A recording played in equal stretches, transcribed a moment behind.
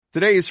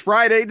Today is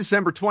Friday,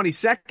 December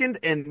 22nd,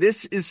 and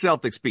this is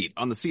Celtics Beat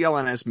on the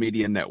CLNS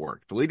Media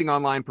Network, the leading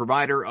online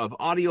provider of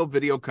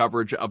audio-video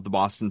coverage of the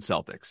Boston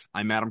Celtics.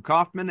 I'm Adam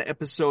Kaufman.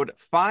 Episode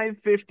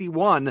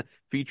 551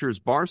 features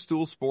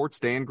Barstool Sports'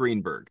 Dan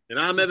Greenberg. And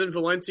I'm Evan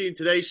Valenti, and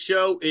today's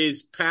show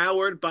is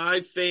powered by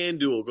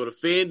FanDuel. Go to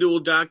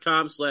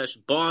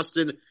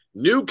FanDuel.com/Boston.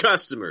 New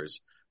customers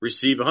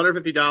receive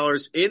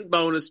 $150 in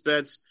bonus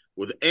bets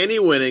with any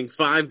winning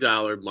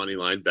 $5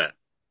 moneyline bet.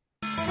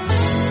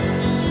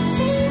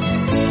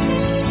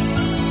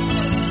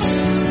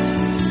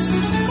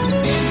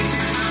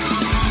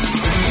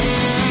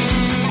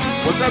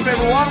 What's up,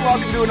 everyone?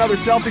 Welcome to another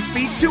Celtics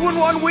Beat, 2 in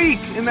 1 week.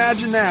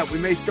 Imagine that. We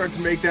may start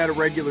to make that a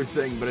regular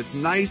thing, but it's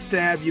nice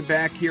to have you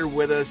back here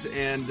with us,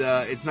 and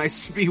it's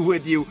nice to be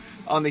with you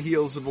on the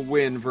heels of a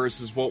win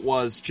versus what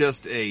was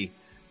just a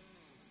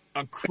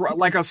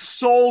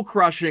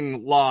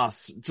soul-crushing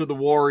loss to the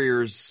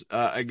Warriors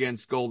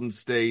against Golden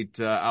State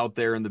out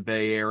there in the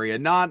Bay Area.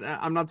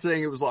 I'm not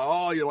saying it was like,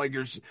 oh,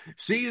 your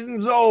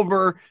season's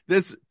over.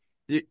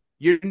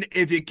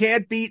 If you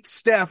can't beat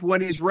Steph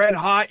when he's red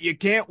hot, you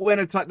can't win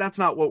a title. That's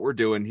not what we're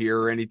doing here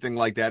or anything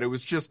like that. It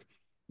was just,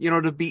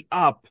 to be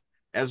up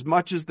as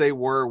much as they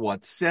were,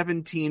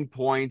 17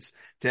 points,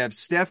 to have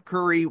Steph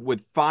Curry with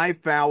 5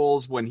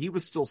 fouls when he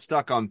was still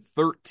stuck on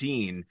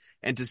 13,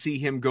 and to see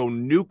him go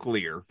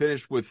nuclear,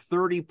 finish with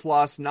 30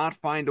 plus,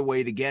 not find a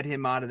way to get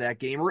him out of that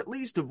game, or at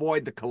least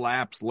avoid the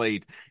collapse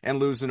late and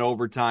lose in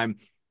overtime.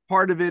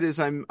 Part of it is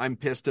I'm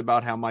pissed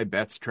about how my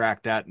bets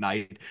tracked that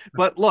night.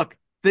 But look,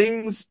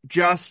 things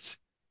just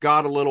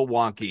got a little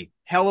wonky.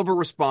 Hell of a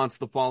response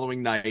the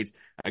following night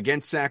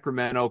against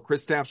Sacramento.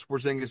 Kristaps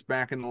Porzingis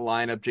back in the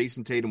lineup.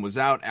 Jason Tatum was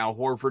out. Al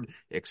Horford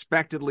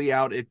expectedly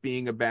out, it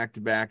being a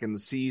back-to-back. And the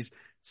C's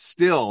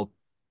still,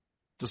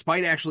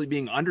 despite actually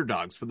being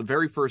underdogs for the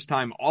very first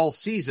time all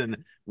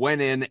season,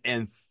 went in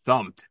and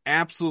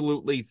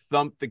absolutely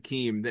thumped the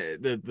team.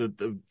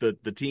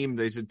 The team,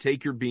 they said,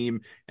 take your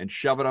beam and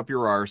shove it up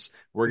your arse.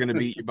 We're going to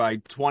beat you by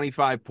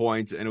 25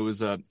 points, and it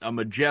was a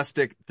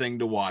majestic thing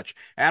to watch.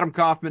 Adam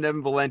Kaufman,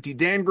 Evan Valenti,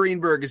 Dan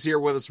Greenberg is here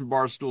with us from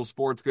Barstool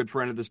Sports, good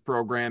friend of this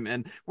program,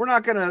 and we're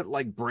not going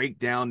to break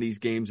down these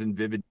games in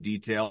vivid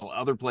detail.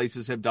 Other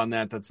places have done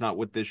that. That's not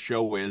what this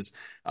show is.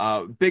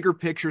 Bigger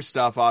picture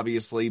stuff,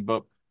 obviously,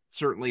 but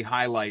certainly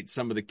highlight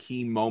some of the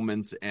key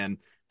moments and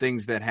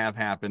things that have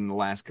happened in the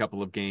last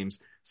couple of games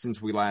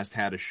since we last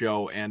had a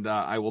show. And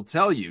I will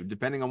tell you,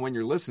 depending on when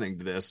you're listening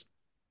to this,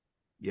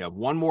 you have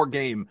one more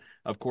game,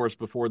 of course,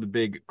 before the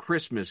big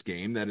Christmas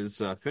game that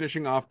is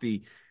finishing off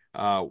the,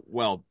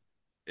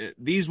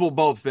 these will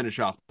both finish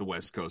off the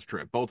West Coast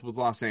trip, both with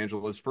Los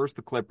Angeles. First,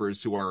 the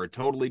Clippers, who are a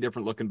totally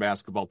different looking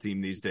basketball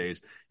team these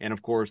days. And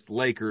of course, the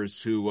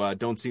Lakers, who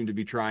don't seem to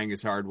be trying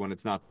as hard when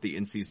it's not the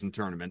in-season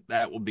tournament.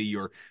 That will be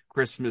your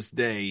Christmas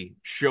Day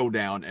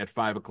showdown at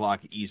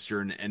 5:00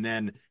 Eastern. And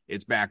then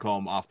it's back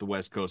home off the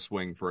West Coast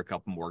swing for a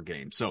couple more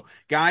games. So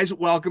guys,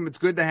 welcome. It's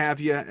good to have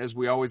you. As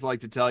we always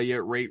like to tell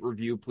you, rate,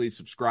 review, please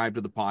subscribe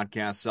to the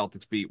podcast,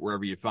 Celtics Beat,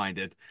 wherever you find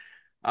it.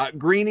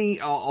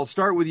 Greeny, I'll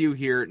start with you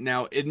here.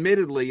 Now,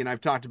 admittedly, and I've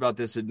talked about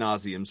this ad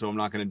nauseum, so I'm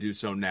not going to do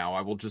so now.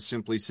 I will just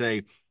simply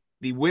say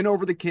the win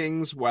over the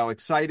Kings, while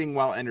exciting,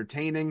 while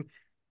entertaining,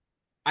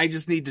 I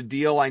just need to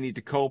deal. I need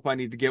to cope. I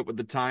need to get with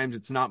the times.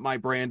 It's not my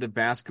brand of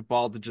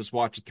basketball to just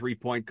watch a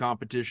 3-point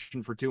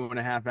competition for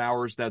 2.5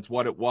 hours. That's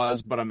what it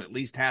was, but I'm at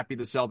least happy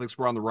the Celtics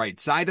were on the right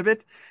side of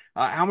it.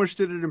 How much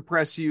did it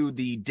impress you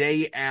the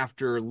day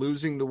after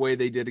losing the way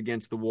they did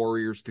against the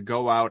Warriors to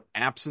go out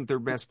absent their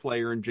best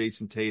player in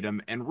Jason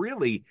Tatum, and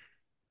really,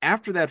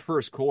 after that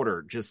first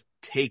quarter, just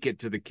take it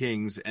to the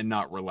Kings and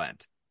not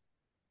relent?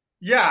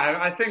 Yeah,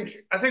 I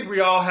think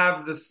we all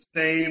have the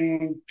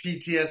same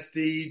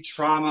PTSD,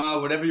 trauma,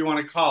 whatever you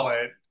want to call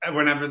it,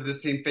 whenever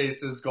this team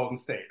faces Golden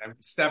State. I mean,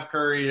 Steph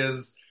Curry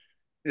is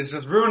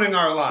just ruining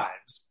our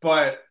lives.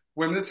 But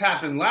when this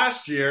happened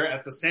last year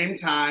at the same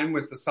time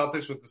with the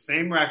Celtics with the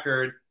same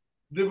record,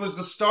 it was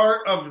the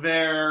start of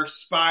their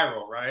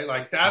spiral, right?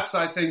 That's,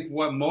 I think,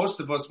 what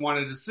most of us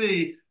wanted to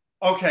see.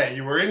 Okay,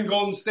 you were in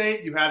Golden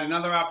State. You had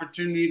another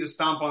opportunity to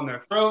stomp on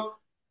their throat.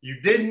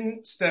 You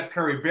didn't. Steph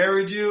Curry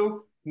buried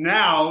you.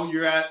 Now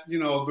you're at,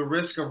 the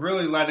risk of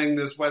really letting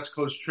this West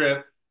Coast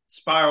trip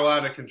spiral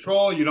out of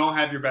control. You don't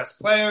have your best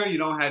player. You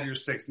don't have your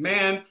sixth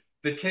man.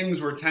 The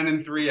Kings were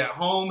 10-3 at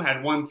home,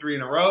 had won 3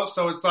 in a row.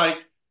 So it's like,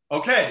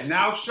 okay,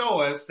 now show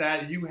us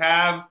that you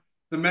have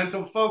the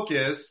mental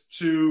focus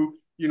to,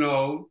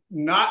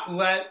 not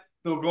let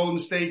the Golden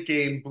State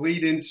game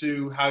bleed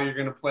into how you're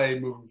going to play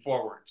moving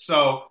forward.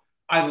 So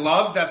I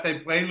love that they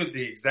played with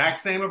the exact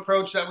same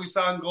approach that we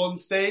saw in Golden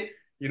State.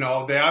 They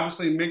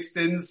obviously mixed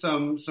in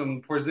some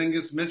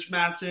Porzingis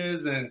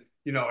mismatches and,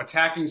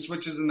 attacking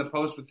switches in the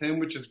post with him,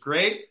 which is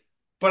great.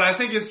 But I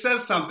think it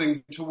says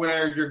something to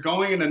where you're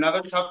going in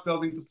another tough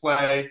building to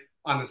play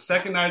on the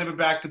second night of a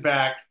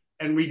back-to-back,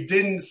 and we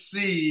didn't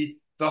see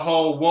the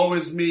whole woe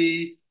is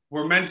me,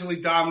 we're mentally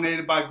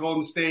dominated by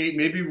Golden State,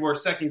 maybe we're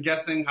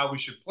second-guessing how we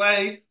should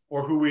play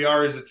or who we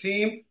are as a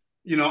team.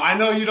 I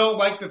know you don't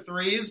like the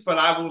threes, but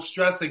I will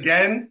stress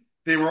again,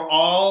 They were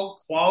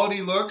all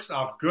quality looks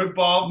of good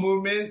ball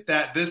movement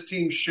that this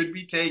team should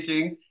be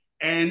taking.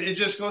 And it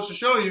just goes to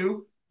show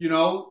you,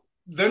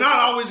 they're not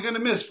always going to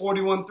miss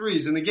 41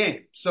 threes in the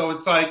game. So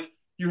it's like,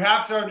 you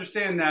have to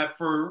understand that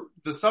for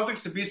the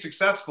Celtics to be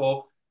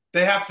successful,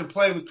 they have to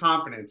play with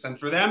confidence. And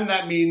for them,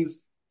 that means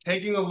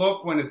taking a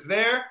look when it's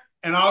there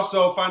and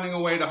also finding a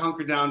way to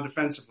hunker down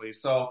defensively.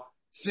 So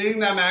seeing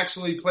them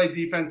actually play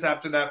defense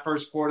after that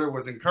first quarter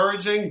was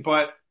encouraging,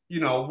 but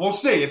we'll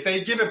see. If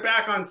they give it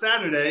back on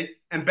Saturday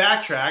and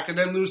backtrack and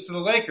then lose to the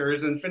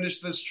Lakers and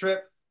finish this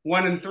trip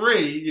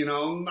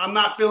 1-3, I'm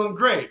not feeling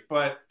great,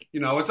 but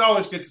it's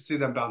always good to see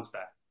them bounce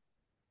back.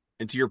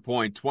 And to your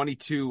point,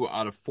 22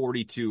 out of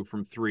 42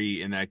 from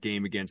three in that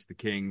game against the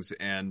Kings,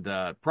 and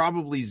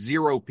probably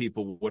zero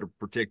people would have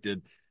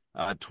predicted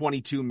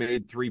 22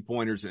 made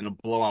three-pointers in a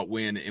blowout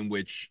win in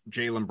which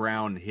Jaylen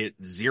Brown hit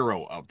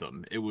zero of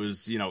them. It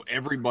was,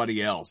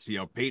 everybody else.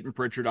 Peyton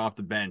Pritchard off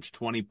the bench,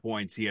 20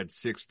 points. He had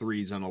 6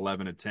 threes on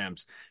 11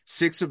 attempts.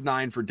 6 of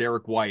 9 for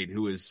Derek White,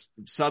 who is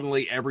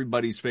suddenly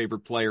everybody's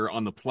favorite player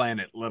on the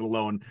planet, let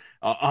alone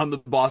on the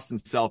Boston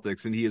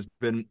Celtics. And he has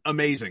been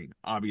amazing,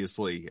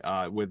 obviously,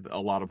 with a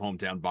lot of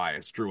hometown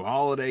bias. Drew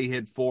Holiday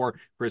hit 4.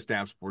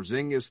 Kristaps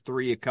Porzingis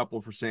 3, a couple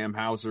for Sam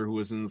Hauser, who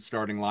was in the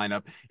starting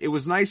lineup. It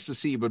was nice to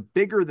see, but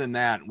bigger than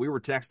that, we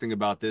were texting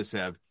about this,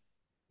 Ev.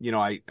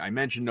 I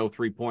mentioned no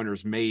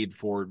three-pointers made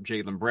for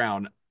Jaylen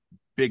Brown.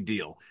 Big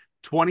deal.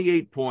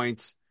 28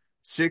 points,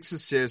 6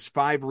 assists,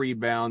 5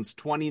 rebounds,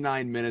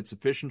 29 minutes,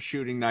 efficient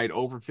shooting night,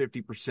 over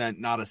 50%,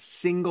 not a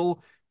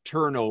single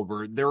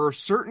turnover. There are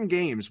certain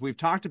games, we've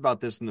talked about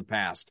this in the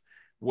past,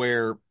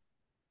 where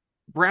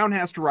Brown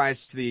has to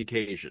rise to the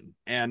occasion.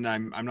 And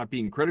I'm not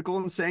being critical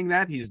in saying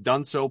that. He's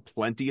done so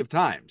plenty of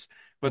times.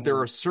 But there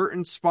are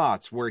certain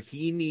spots where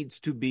he needs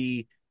to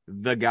be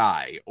the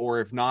guy,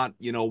 or if not,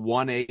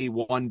 1A,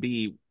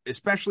 1B,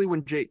 especially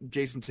when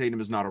Jason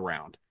Tatum is not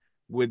around.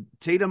 With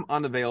Tatum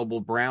unavailable,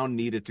 Brown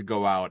needed to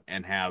go out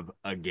and have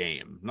a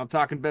game. I'm not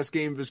talking best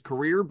game of his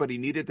career, but he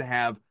needed to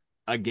have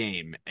a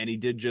game, and he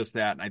did just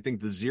that. And I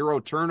think the 0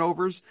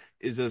 turnovers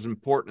is as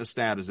important a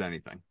stat as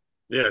anything.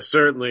 Yeah,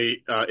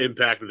 certainly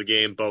impacted the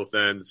game both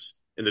ends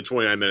in the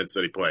 29 minutes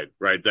that he played,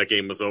 right? That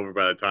game was over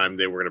by the time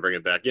they were going to bring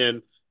it back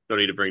in. No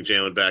need to bring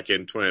Jaylen back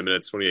in. 29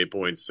 minutes, 28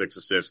 points, 6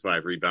 assists,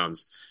 5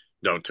 rebounds,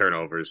 no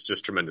turnovers.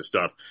 Just tremendous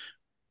stuff.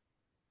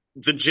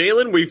 The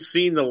Jaylen we've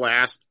seen the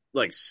last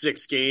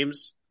 6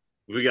 games,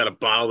 we got to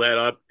bottle that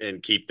up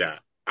and keep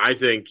that. I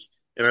think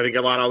a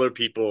lot of other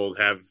people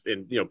have,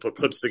 put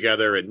clips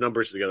together and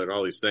numbers together and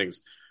all these things.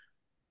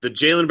 The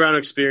Jaylen Brown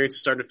experience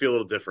is starting to feel a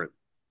little different.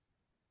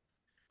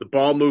 The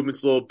ball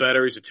movement's a little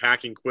better. He's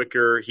attacking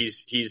quicker.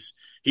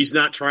 He's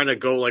not trying to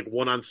go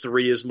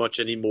 1-on-3 as much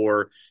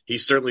anymore.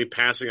 He's certainly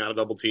passing out of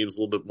double teams a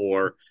little bit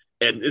more.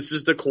 And this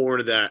is the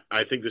corner that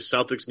I think the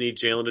Celtics need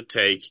Jaylen to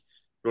take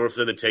in order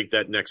for them to take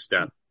that next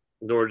step,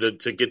 in order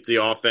to get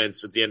the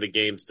offense at the end of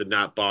games to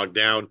not bog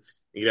down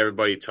and get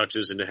everybody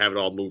touches and to have it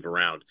all move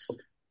around.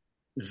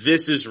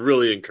 This is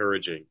really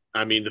encouraging.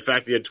 I mean, the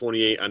fact that he had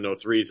 28 on no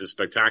threes is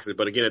spectacular.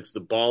 But again, it's the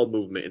ball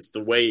movement. It's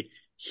the way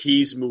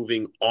he's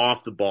moving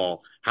off the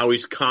ball, how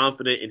he's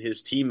confident in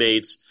his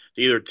teammates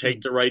to either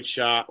take the right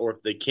shot or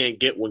if they can't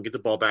get one, get the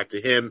ball back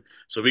to him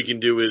so he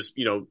can do his,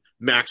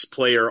 max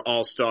player,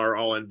 all-star,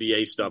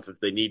 all-NBA stuff if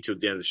they need to at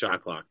the end of the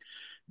shot clock.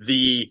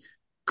 The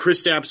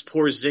Kristaps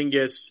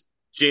Porzingis,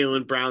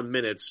 Jaylen Brown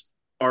minutes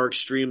are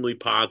extremely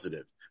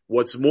positive.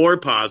 What's more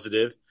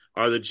positive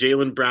are the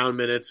Jaylen Brown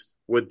minutes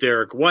with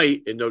Derek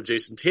White and no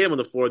Jason Tatum on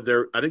the floor.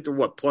 I think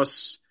they're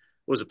plus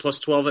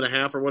 12 and a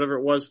half or whatever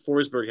it was?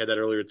 Forsberg had that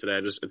earlier today.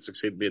 It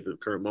succeeded me at the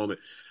current moment.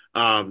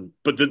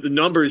 But the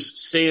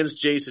numbers, sans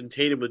Jason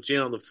Tatum with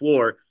Jaylen on the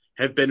floor,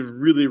 have been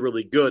really,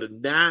 really good.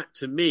 And that,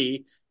 to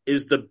me,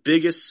 is the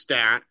biggest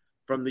stat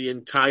from the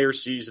entire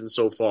season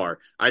so far.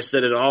 I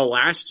said it all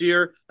last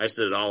year. I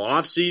said it all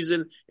off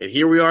season. And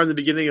here we are in the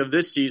beginning of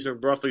this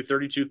season, roughly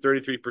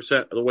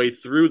 33% of the way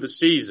through the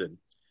season.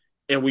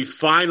 And we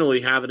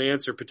finally have an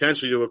answer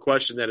potentially to a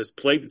question that has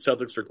plagued the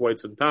Celtics for quite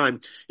some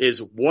time,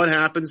 is what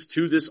happens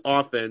to this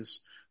offense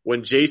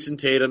when Jason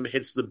Tatum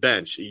hits the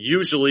bench? It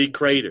usually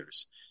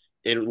craters.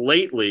 And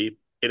lately,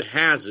 it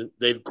hasn't.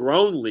 They've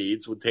grown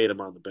leads with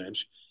Tatum on the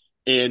bench.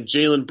 And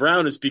Jaylen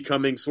Brown is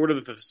becoming sort of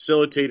a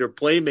facilitator,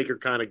 playmaker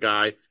kind of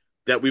guy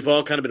that we've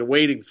all kind of been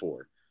waiting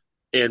for.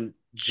 And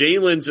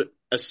Jaylen's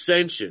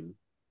ascension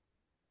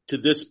to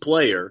this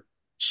player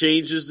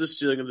changes the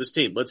ceiling of this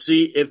team. Let's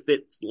see if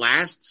it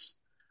lasts.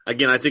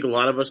 Again, I think a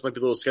lot of us might be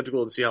a little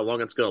skeptical and see how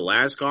long it's going to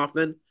last,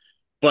 Kaufman.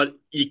 But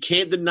you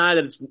can't deny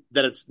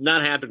that it's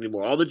not happening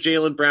anymore. All the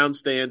Jaylen Brown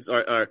stands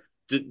are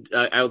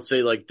I would say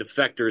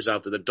defectors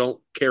out there that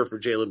don't care for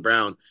Jaylen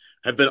Brown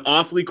have been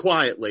awfully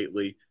quiet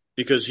lately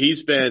because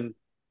he's been.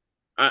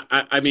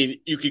 I mean,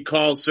 you could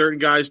call certain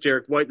guys,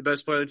 Derek White, the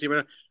best player on the team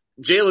right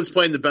now. Jaylen's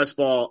playing the best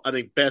ball, I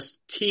think, best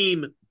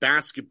team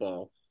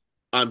basketball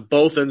on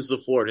both ends of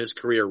the floor in his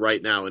career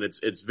right now, and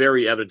it's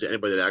very evident to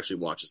anybody that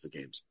actually watches the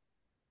games.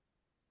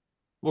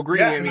 Well,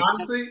 Green, yeah, and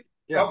honestly,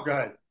 yeah. Oh, go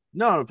ahead.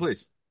 No,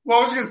 please. Well,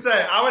 I was going to say,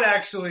 I would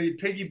actually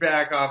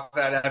piggyback off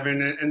that,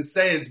 Evan, and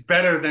say it's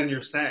better than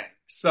you're saying.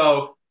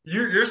 So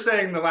you're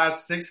saying the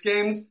last 6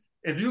 games.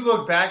 If you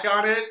look back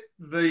on it,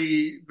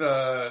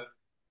 the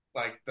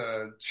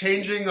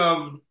changing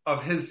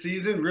of his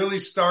season really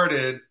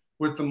started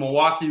with the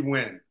Milwaukee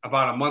win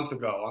about a month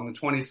ago on the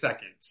 22nd.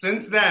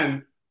 Since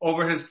then,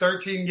 over his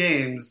 13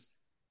 games,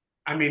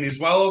 I mean, he's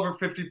well over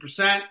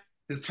 50%.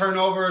 His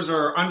turnovers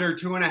are under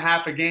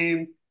 2.5 a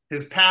game.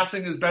 His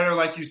passing is better,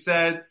 like you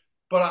said.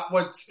 But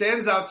what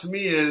stands out to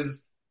me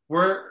is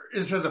where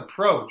is his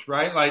approach,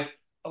 right? Like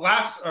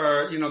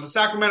the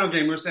Sacramento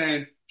game, we're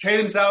saying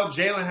Tatum's out,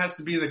 Jalen has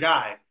to be the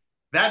guy.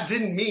 That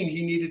didn't mean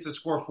he needed to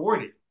score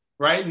 40,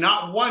 right?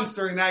 Not once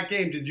during that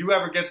game did you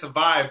ever get the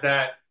vibe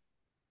that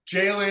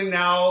Jalen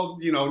now,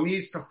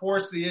 needs to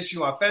force the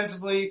issue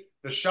offensively.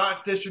 The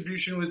shot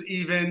distribution was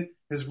even.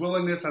 His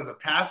willingness as a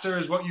passer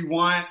is what you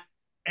want.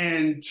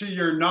 And to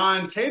your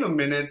non-Tatum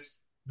minutes,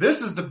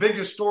 this is the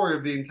biggest story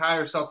of the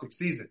entire Celtics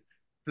season.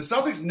 The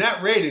Celtics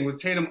net rating with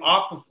Tatum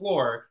off the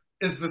floor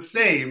is the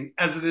same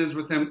as it is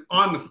with him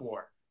on the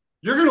floor.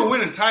 You're going to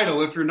win a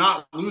title if you're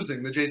not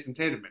losing the Jason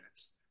Tatum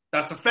minutes.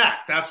 That's a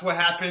fact. That's what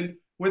happened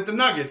with the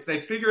Nuggets.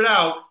 They figured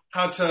out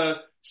how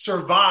to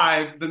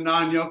survive the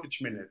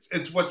non-Jokic minutes.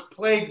 It's what's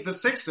plagued the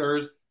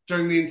Sixers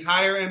during the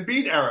entire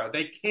Embiid era.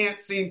 They can't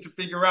seem to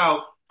figure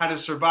out how to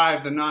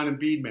survive the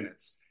non-Embiid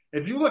minutes.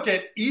 If you look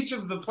at each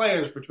of the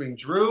players between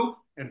Drew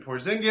and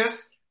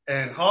Porzingis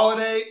and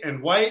Holiday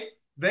and White,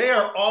 they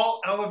are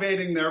all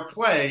elevating their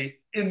play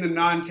in the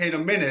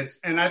non-Tatum minutes.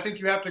 And I think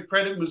you have to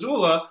credit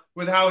Mazzulla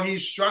with how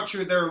he's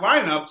structured their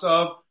lineups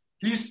of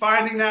he's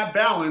finding that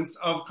balance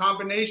of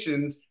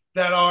combinations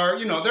that are,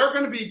 there are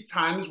going to be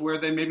times where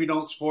they maybe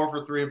don't score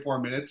for 3 or 4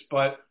 minutes,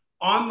 but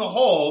on the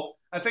whole,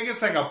 I think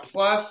it's like a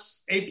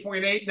plus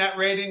 8.8 net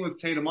rating with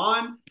Tatum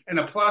on and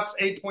a plus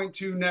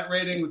 8.2 net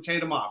rating with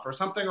Tatum off or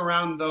something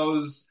around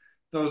those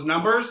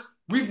numbers.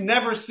 We've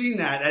never seen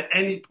that at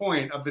any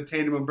point of the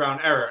Tatum and Brown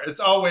era. It's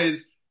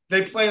always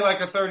they play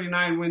like a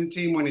 39-win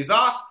team when he's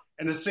off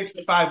and a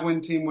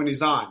 65-win team when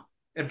he's on.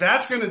 If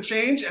that's going to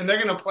change and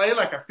they're going to play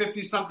like a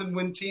 50-something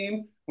win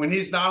team when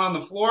he's not on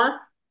the floor,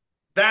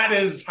 that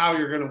is how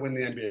you're going to win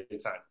the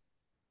NBA title.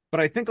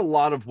 But I think a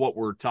lot of what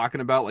we're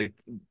talking about, like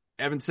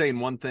Evan's saying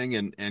one thing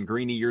and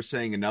Greeny, you're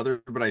saying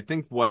another, but I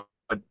think what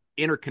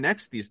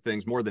interconnects these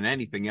things more than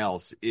anything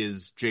else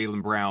is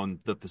Jaylen Brown,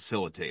 the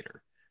facilitator.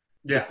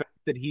 Yeah. The fact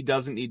that he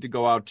doesn't need to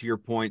go out, to your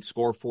point,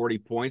 score 40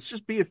 points,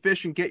 just be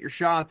efficient, get your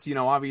shots.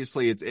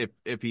 Obviously it's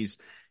if he's,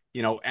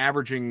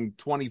 averaging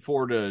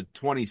 24 to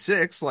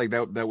 26, like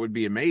that would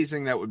be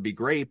amazing. That would be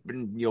great.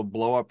 And you'll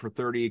blow up for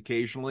 30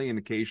 occasionally. And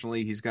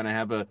occasionally he's going to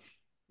have a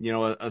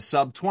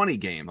sub 20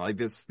 game like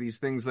this. These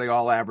things, they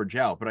all average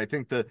out. But I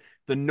think the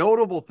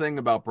notable thing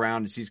about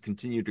Brown is he's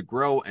continued to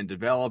grow and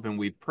develop. And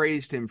we've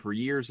praised him for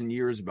years and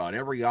years about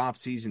every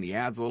offseason. He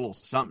adds a little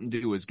something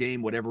to his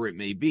game, whatever it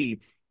may be,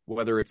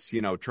 whether it's,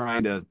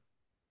 trying to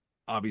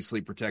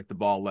obviously protect the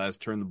ball less,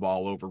 turn the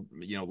ball over,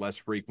 less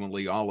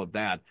frequently, all of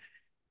that.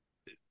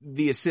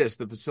 The assist,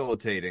 the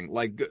facilitating,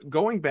 like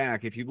going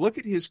back, if you look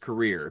at his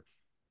career,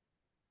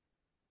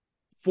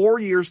 4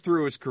 years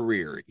through his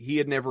career, he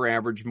had never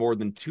averaged more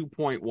than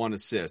 2.1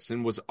 assists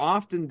and was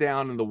often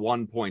down in the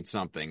 1 point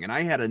something. And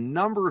I had a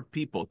number of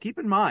people, keep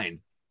in mind,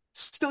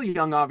 still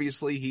young,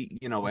 obviously, he,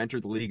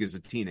 entered the league as a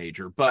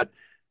teenager, but,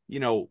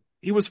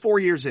 he was 4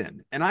 years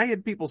in. And I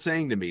had people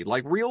saying to me,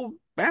 like real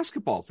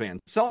basketball fans,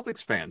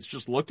 Celtics fans,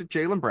 just looked at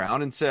Jaylen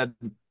Brown and said,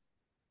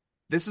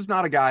 this is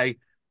not a guy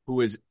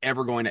who is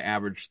ever going to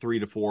average 3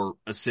 to 4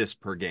 assists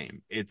per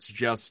game. It's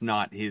just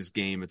not his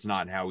game. It's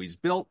not how he's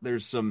built.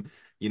 There's some,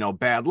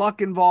 bad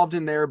luck involved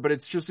in there, but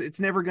it's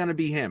never going to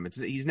be him.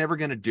 He's never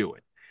going to do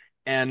it.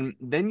 And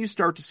then you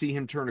start to see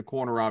him turn a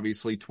corner,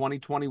 obviously,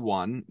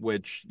 2021,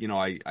 which,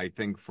 I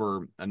think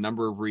for a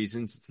number of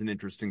reasons, it's an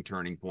interesting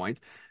turning point,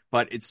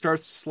 but it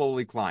starts to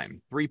slowly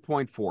climb.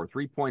 3.4,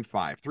 3.5,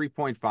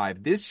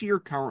 3.5. This year,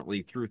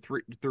 currently,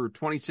 through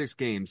 26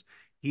 games,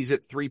 he's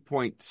at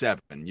 3.7.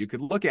 You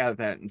could look at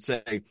that and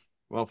say,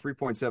 well,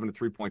 3.7 to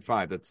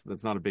 3.5,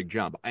 that's not a big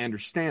jump. I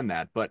understand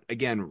that. But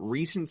again,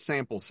 recent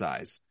sample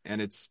size, and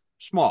it's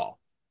small.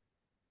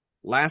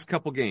 Last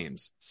couple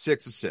games,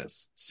 6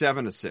 assists,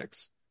 7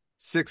 assists,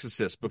 6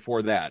 assists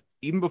before that.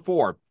 Even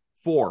before,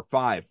 4,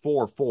 5,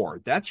 4,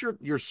 4. That's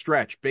your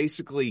stretch,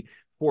 basically,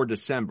 for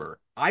December.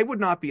 I would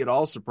not be at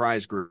all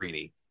surprised,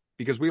 Greeny,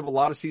 because we have a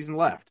lot of season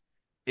left.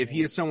 If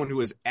he is someone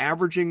who is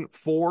averaging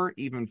 4,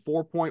 even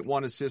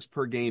 4.1 assists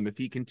per game, if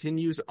he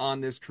continues on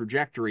this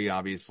trajectory,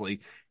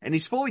 obviously, and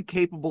he's fully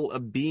capable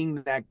of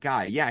being that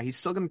guy. Yeah, he's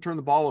still going to turn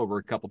the ball over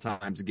a couple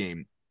times a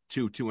game,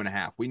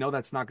 2.5. We know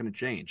that's not going to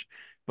change.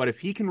 But if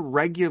he can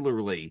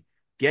regularly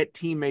get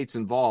teammates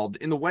involved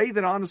in the way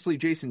that, honestly,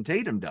 Jason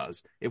Tatum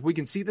does, if we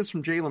can see this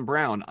from Jaylen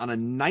Brown on a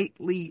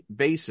nightly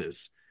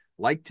basis,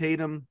 like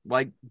Tatum,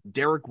 like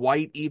Derek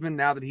White, even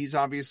now that he's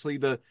obviously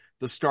the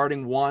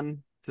starting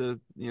one,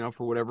 to,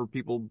 for whatever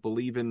people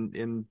believe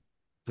in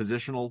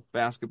positional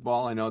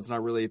basketball. I know it's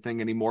not really a thing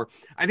anymore.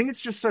 I think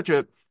it's just such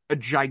a a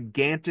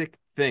gigantic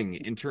thing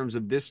in terms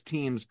of this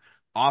team's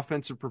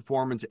offensive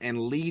performance and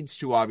leads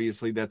to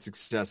obviously that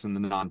success in the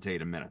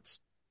non-Tatum minutes.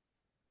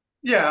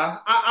 Yeah,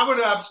 I would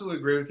absolutely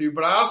agree with you,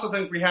 but I also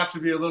think we have to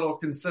be a little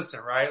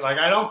consistent, right? Like,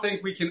 I don't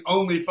think we can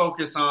only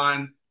focus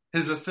on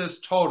his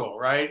assist total,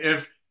 right?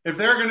 If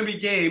there are going to be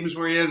games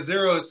where he has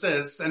 0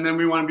 assists and then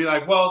we want to be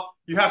like, well,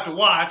 you have to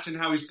watch and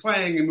how he's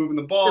playing and moving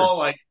the ball. Sure.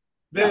 Like,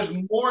 there's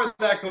more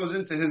that goes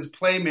into his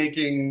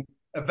playmaking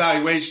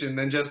evaluation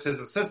than just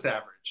his assist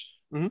average.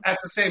 Mm-hmm. At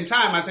the same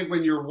time, I think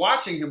when you're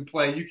watching him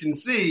play, you can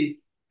see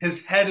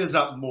his head is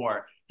up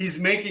more. He's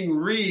making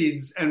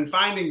reads and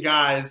finding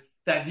guys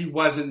that he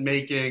wasn't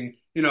making,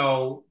 in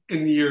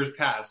the years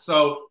past.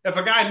 So if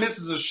a guy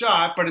misses a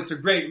shot, but it's a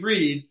great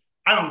read,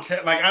 I don't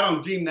care. Like, I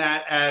don't deem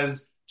that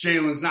as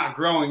Jalen's not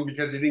growing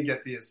because he didn't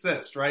get the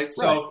assist, right?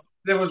 So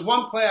there was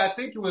one play, I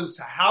think it was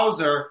to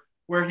Hauser,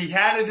 where he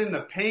had it in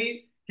the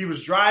paint. He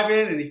was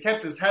driving and he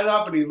kept his head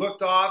up and he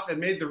looked off and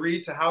made the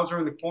read to Hauser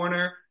in the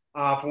corner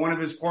for one of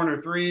his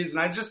corner threes. And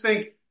I just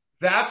think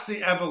that's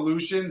the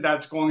evolution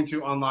that's going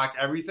to unlock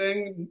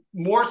everything,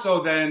 more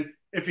so than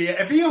if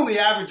he only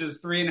averages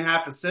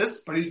 3.5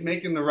 assists, but he's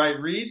making the right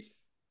reads.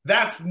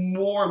 That's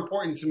more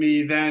important to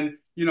me than,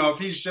 if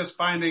he's just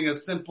finding a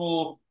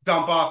simple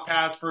dump off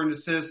pass for an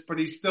assist, but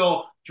he's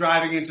still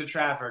driving into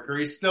traffic, or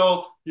he's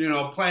still,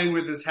 playing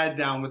with his head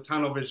down with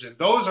tunnel vision.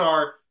 Those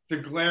are the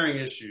glaring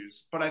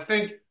issues. But I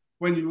think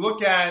when you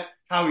look at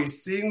how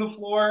he's seeing the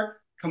floor,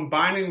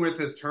 combining with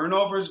his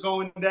turnovers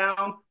going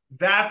down,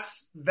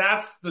 that's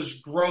the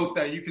growth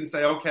that you can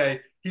say, okay,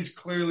 he's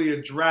clearly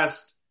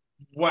addressed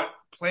what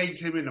plagued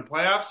him in the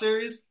playoff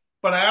series.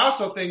 But I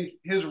also think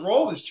his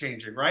role is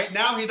changing, right?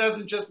 Now he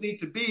doesn't just need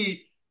to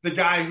be the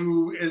guy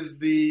who is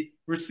the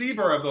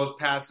receiver of those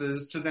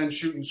passes to then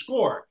shoot and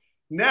score.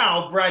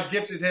 Now Brad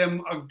gifted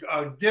him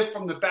a gift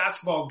from the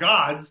basketball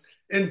gods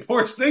in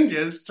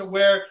Porzingis to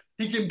where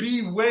he can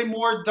be way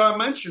more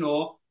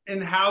dimensional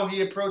in how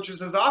he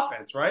approaches his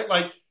offense, right?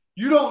 Like,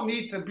 you don't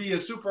need to be a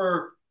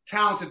super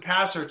talented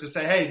passer to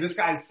say, hey, this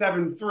guy's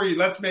 7'3",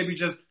 let's maybe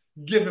just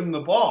give him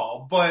the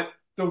ball. But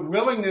the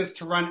willingness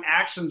to run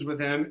actions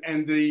with him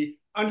and the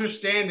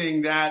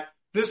understanding that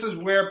this is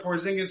where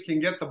Porzingis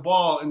can get the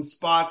ball in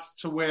spots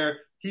to where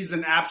he's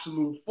an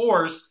absolute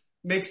force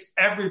makes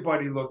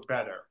everybody look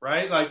better,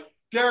 right? Like,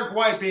 Derek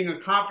White being a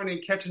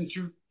confident catch and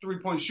shoot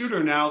 3-point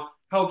shooter now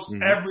helps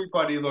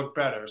everybody look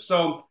better.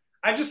 So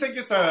I just think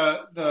it's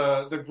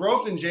the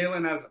growth in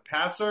Jalen as a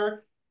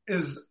passer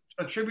is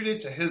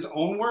attributed to his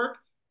own work,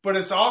 but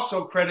it's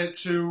also credit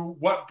to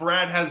what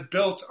Brad has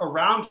built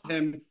around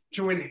him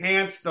to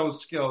enhance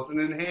those skills and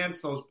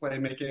enhance those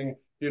playmaking,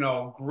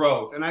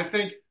 growth. And I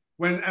think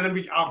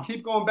I'll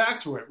keep going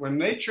back to it. When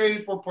they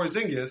traded for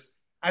Porzingis,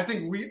 I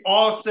think we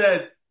all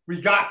said, we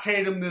got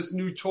Tatum this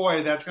new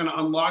toy that's going to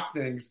unlock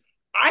things.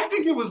 I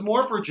think it was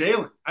more for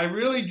Jalen. I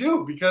really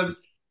do, because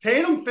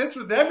Tatum fits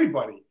with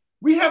everybody.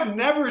 We have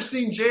never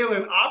seen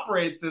Jalen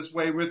operate this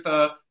way with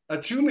a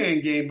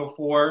two-man game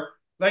before,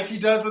 like he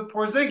does with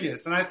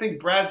Porzingis. And I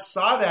think Brad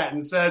saw that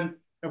and said,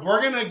 if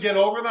we're going to get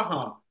over the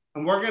hump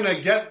and we're going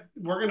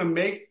to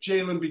make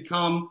Jalen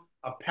become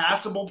a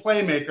passable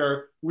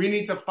playmaker, we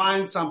need to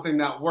find something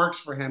that works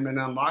for him and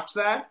unlocks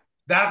that.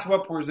 That's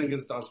what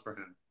Porzingis does for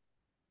him.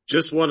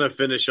 Just want to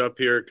finish up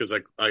here because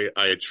I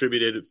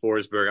attributed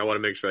Forsberg. I want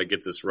to make sure I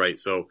get this right.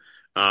 So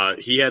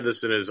he had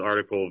this in his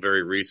article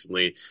very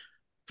recently.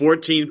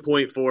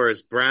 14.4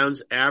 is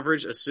Brown's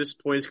average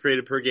assist points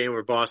created per game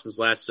over Boston's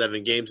last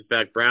 7 games. In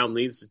fact, Brown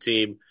leads the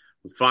team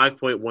with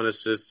 5.1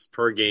 assists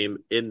per game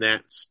in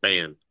that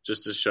span,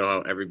 just to show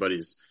how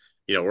everybody's,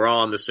 we're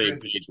all on the same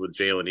page with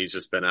Jalen. He's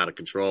just been out of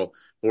control.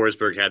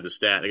 Forsberg had the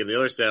stat. Again, the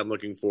other stat I'm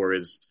looking for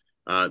is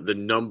the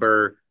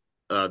number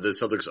the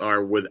Celtics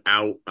are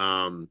without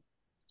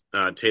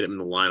Tatum in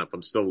the lineup.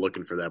 I'm still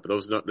looking for that, but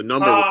the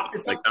number.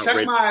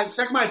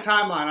 Check my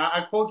timeline.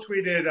 I quote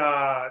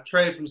tweeted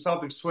Trey from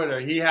Celtics Twitter.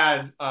 He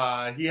had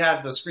the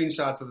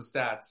screenshots of the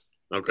stats.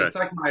 Okay,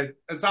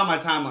 it's on my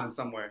timeline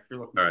somewhere. If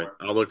you're looking for it,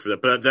 I'll look for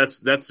that. But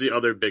that's the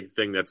other big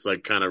thing that's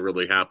like kind of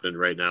really happening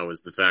right now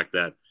is the fact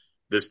that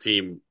this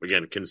team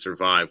again can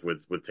survive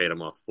with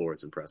Tatum off the floor.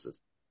 It's impressive.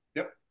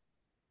 Yep.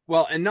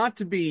 Well, and not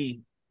to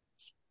be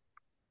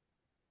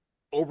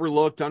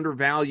overlooked,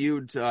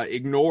 undervalued,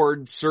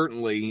 ignored,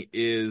 certainly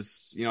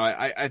is,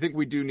 I think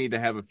we do need to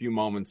have a few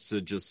moments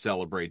to just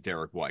celebrate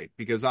Derek White,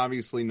 because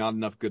obviously not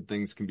enough good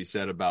things can be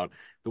said about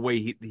the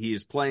way he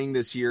is playing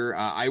this year.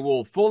 I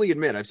will fully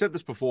admit, I've said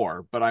this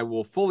before, but I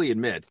will fully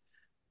admit,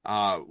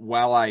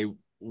 while I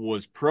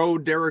was pro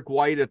Derek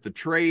White at the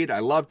trade, I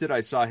loved it.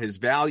 I saw his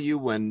value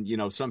when,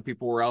 some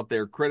people were out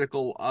there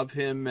critical of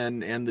him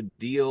and the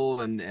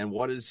deal and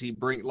what does he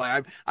bring.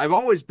 Like, I've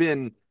always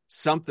been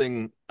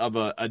something of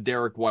a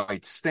Derek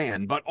White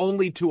stan, but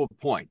only to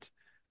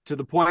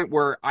the point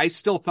where I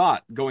still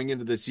thought going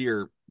into this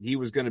year, he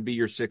was going to be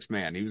your sixth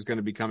man. He was going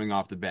to be coming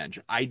off the bench.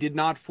 I did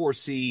not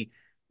foresee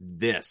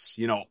this,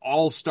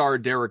 all-star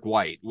Derek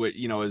White,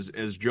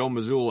 as Joe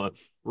Mazzulla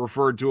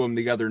referred to him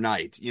the other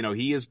night.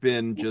 He has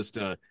been just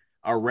a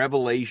a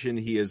revelation.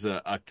 He is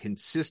a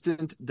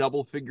consistent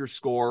double-figure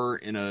scorer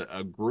in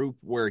a group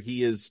where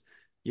he is,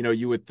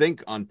 you would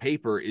think on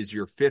paper is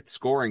your fifth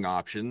scoring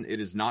option. It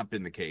has not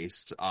been the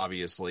case,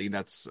 obviously.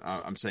 That's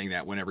I'm saying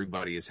that when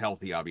everybody is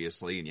healthy,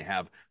 obviously, and you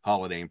have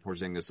Holiday and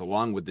Porzingis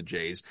along with the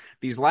Jays.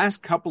 These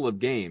last couple of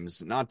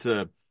games, not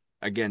to,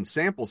 again,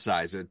 sample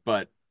size it,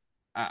 but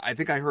I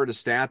think I heard a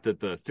stat that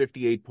the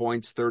 58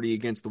 points, 30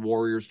 against the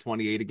Warriors,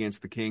 28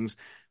 against the Kings,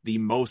 the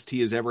most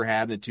he has ever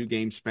had in a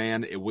 2-game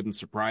span. It wouldn't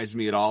surprise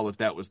me at all if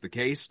that was the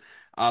case.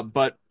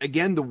 But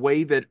again, the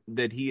way that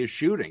he is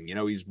shooting,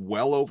 he's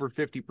well over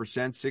 50%,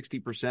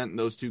 60% in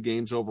those 2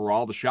 games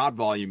overall. The shot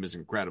volume is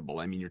incredible.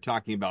 I mean, you're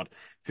talking about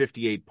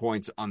 58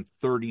 points on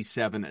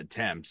 37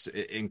 attempts,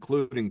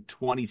 including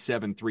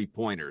 27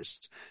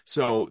 3-pointers.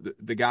 So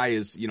the guy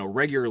is,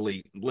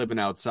 regularly living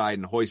outside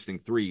and hoisting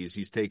threes.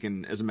 He's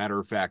taken, as a matter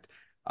of fact,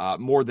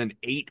 more than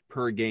 8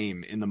 per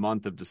game in the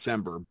month of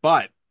December.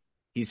 But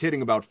he's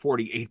hitting about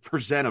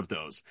 48% of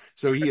those.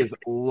 So he is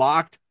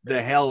locked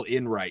the hell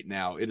in right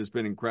now. It has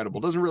been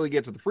incredible. Doesn't really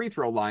get to the free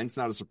throw line. It's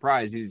not a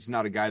surprise. He's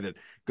not a guy that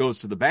goes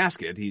to the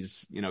basket.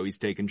 He's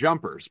taking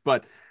jumpers.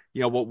 But,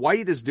 what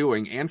White is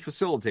doing and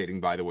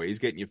facilitating, by the way, he's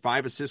getting you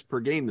 5 assists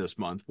per game this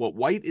month. What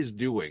White is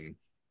doing,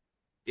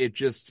 it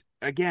just,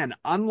 again,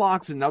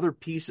 unlocks another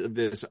piece of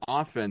this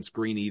offense,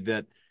 Greeny,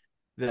 that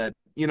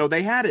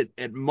they had it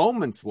at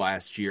moments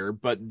last year,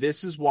 but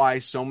this is why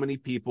so many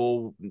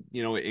people,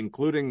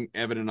 including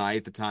Evan and I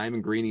at the time,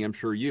 and Greeny, I'm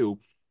sure you,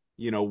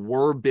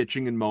 were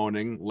bitching and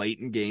moaning late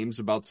in games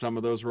about some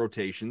of those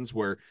rotations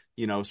where,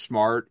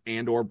 Smart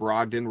and or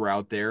Brogdon were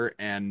out there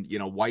and,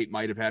 White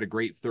might have had a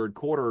great third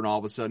quarter and all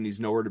of a sudden he's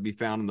nowhere to be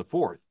found in the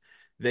fourth.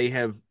 They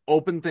have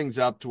opened things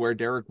up to where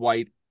Derek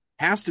White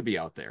has to be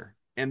out there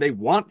and they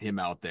want him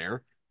out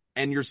there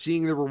and you're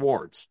seeing the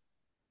rewards.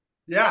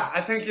 Yeah,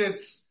 I think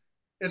it's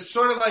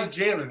sort of like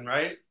Jalen,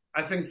 right?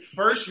 I think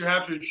first you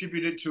have to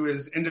attribute it to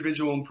his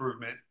individual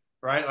improvement,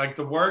 right? Like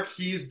the work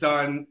he's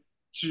done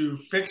to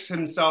fix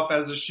himself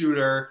as a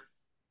shooter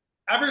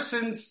ever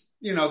since,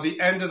 the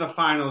end of the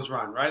finals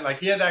run, right? Like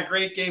he had that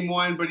great game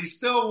 1, but he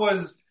still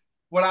was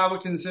what I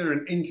would consider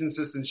an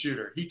inconsistent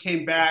shooter. He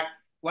came back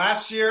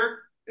last year.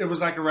 It was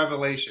like a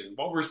revelation.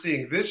 What we're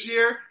seeing this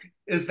year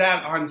is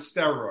that on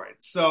steroids.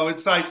 So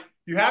it's like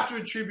you have to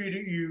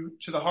attribute you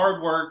to the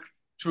hard work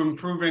to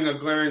improving a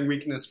glaring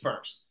weakness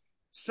first.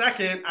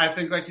 Second, I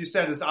think, like you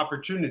said, is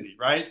opportunity,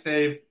 right?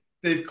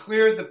 They've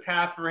cleared the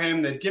path for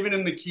him. They've given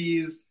him the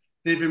keys.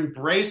 They've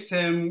embraced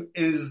him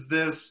as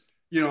this,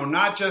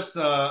 not just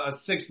a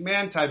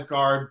 6-man type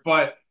guard,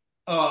 but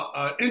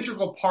an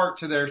integral part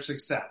to their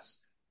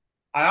success.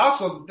 I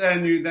also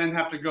you then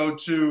have to go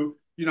to,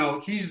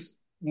 he's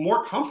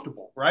more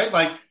comfortable, right?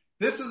 Like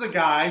this is a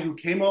guy who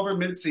came over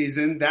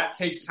midseason. That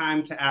takes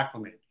time to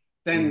acclimate.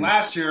 Then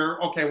last year,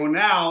 okay, well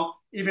now,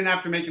 even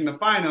after making the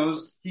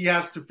finals, he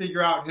has to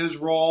figure out his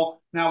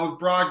role now with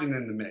Brogdon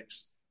in the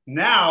mix.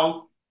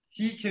 Now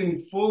he can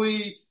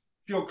fully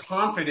feel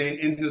confident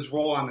in his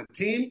role on the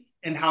team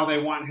and how they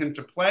want him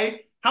to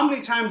play. How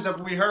many times have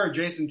we heard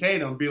Jason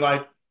Tatum be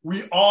like,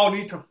 we all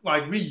need to,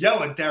 we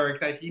yell at Derek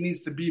that he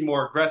needs to be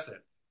more aggressive.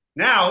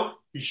 Now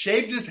he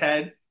shaved his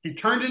head. He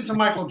turned into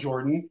Michael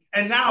Jordan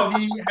and now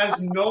he has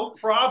no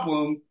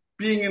problem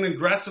being an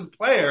aggressive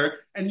player.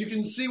 And you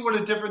can see what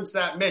a difference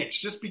that makes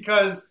just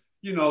because,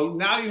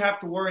 now you have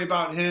to worry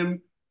about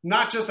him,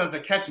 not just as a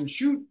catch and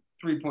shoot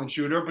 3-point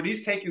shooter, but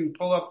he's taking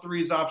pull up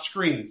threes off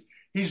screens.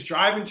 He's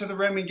driving to the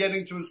rim and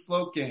getting to his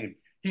float game.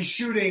 He's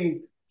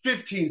shooting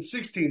 15,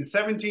 16,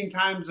 17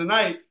 times a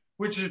night,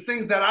 which are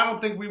things that I don't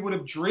think we would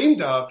have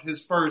dreamed of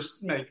his first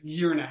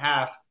year and a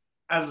half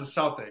as a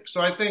Celtic.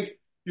 So I think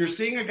you're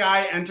seeing a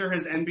guy enter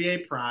his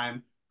NBA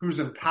prime who's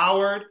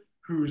empowered,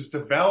 who's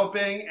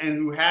developing, and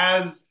who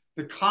has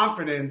the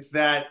confidence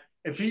that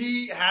if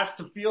he has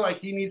to feel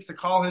like he needs to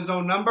call his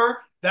own number,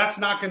 that's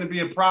not going to be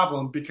a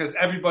problem because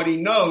everybody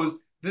knows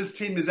this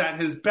team is at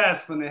his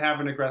best when they have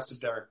an aggressive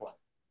Derek White.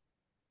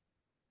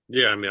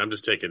 Yeah, I mean, I'm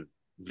just taking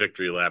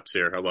victory laps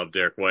here. I love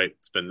Derek White.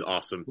 It's been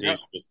awesome. Yeah.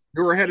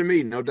 You're ahead of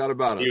me, no doubt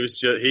about it.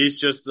 He's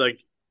just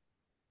like,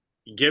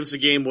 he gives the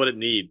game what it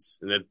needs,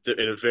 and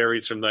it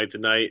varies from night to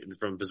night and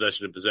from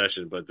possession to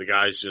possession. But the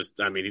guy's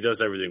just, I mean, he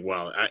does everything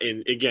well.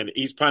 And again,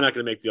 he's probably not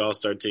going to make the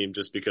All-Star team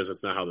just because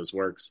that's not how this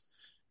works.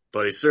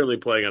 But he's certainly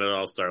playing at an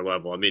all-star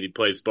level. I mean, he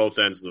plays both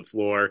ends of the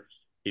floor.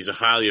 He's a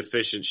highly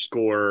efficient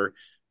scorer,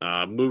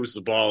 moves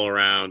the ball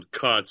around,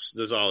 cuts,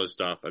 does all this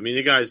stuff. I mean,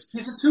 he's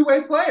a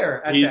two-way player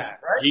at that,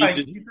 right? He's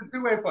a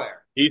two-way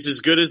player. He's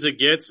as good as it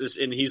gets,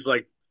 and he's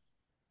like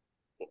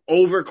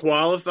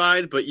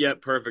overqualified, but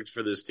yet perfect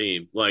for this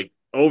team. Like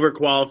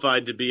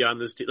overqualified to be on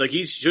this team. Like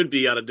he should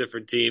be on a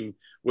different team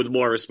with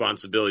more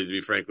responsibility, to be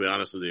frankly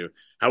honest with you.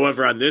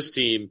 However, on this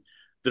team,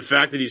 the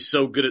fact that he's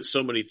so good at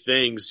so many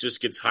things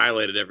just gets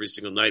highlighted every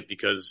single night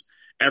because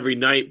every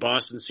night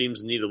Boston seems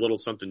to need a little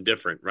something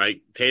different, right?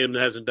 Tatum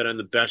hasn't been in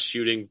the best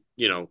shooting,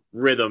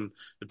 rhythm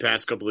the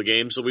past couple of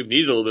games. So we've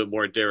needed a little bit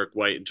more Derek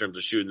White in terms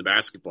of shooting the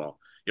basketball.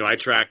 I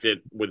tracked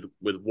it with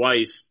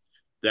Weiss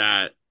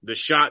that the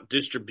shot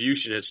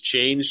distribution has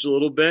changed a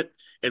little bit.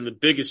 And the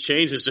biggest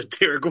change is that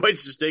Derek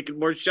White's just taking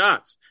more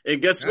shots.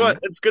 And guess what?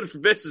 It's good for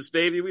business,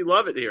 baby. We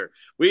love it here.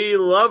 We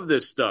love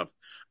this stuff.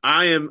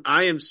 I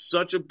am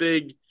such a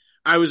big,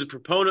 I was a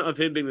proponent of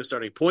him being the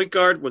starting point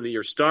guard when the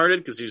year started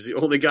because he was the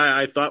only guy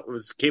I thought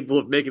was capable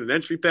of making an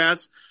entry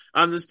pass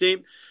on this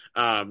team.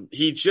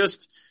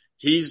 He's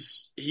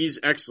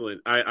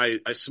excellent. I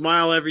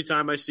smile every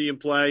time I see him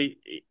play.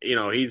 You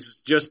know,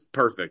 he's just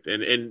perfect.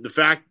 And the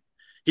fact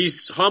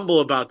he's humble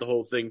about the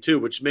whole thing too,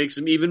 which makes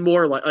him even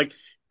more like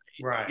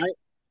right.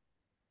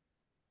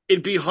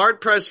 It'd be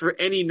hard pressed for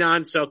any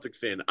non-Celtic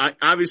fan.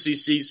 Obviously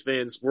C's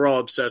fans, we're all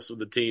obsessed with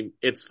the team.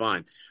 It's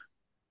fine.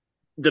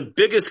 The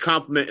biggest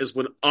compliment is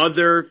when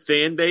other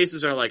fan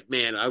bases are like,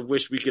 man, I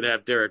wish we could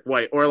have Derek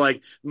White. Or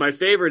like my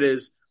favorite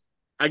is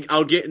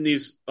I'll get in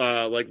these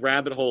like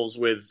rabbit holes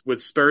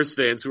with Spurs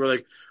fans who are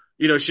like,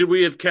 you know, should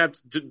we have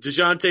kept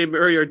DeJounte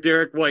Murray or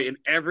Derek White? And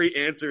every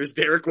answer is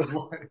Derek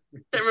White.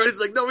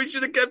 Everybody's like, no, we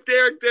should have kept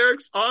Derek.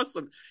 Derek's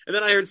awesome. And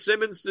then I heard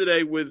Simmons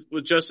today with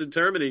Justin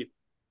Termini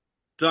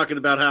talking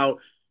about how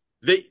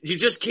you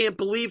just can't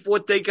believe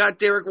what they got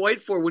Derek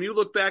White for. When you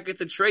look back at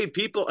the trade,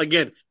 people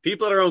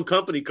at our own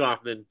company,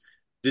 Kaufman,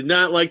 did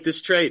not like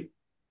this trade.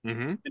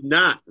 Mm-hmm.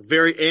 Not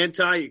very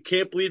anti. You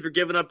can't believe you're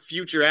giving up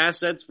future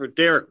assets for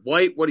Derek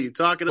White. What are you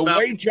talking about?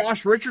 The way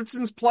Josh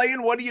Richardson's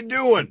playing, what are you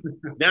doing?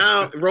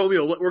 Now,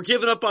 we're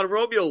giving up on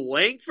Romeo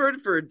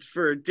Langford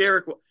for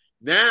Derek.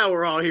 Now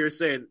we're all here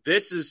saying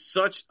this is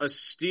such a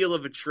steal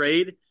of a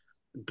trade.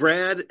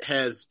 Brad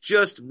has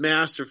just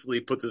masterfully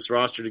put this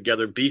roster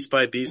together, piece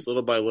by piece,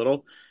 little by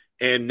little.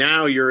 And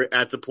now you're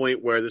at the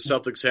point where the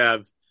Celtics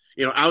have,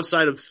 you know,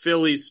 outside of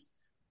Philly's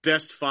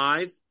best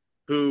five,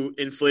 who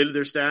inflated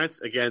their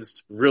stats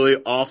against really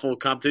awful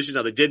competition.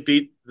 Now, they did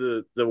beat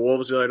the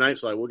Wolves the other night,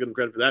 so I will give them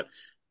credit for that.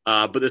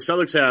 But the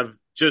Celtics have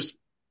just,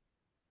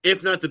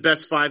 if not the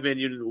best five-man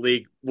unit in the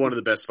league, one of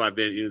the best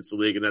five-man units in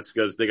the league, and that's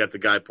because they got the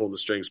guy pulling the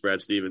strings,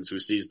 Brad Stevens, who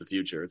sees the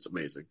future. It's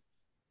amazing.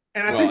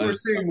 And I think we're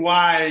seeing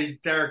why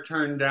Derek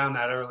turned down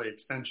that early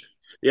extension.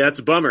 Yeah, it's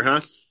a bummer,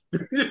 huh?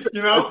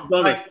 You know,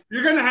 like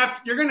you're gonna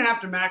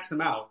have to max him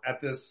out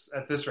at this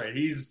rate.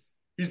 He's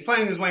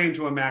playing his way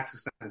into a max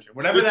extension.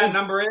 Whatever that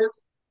number is,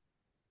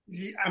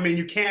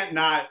 you can't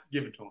not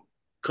give it to him.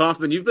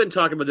 Kaufman, you've been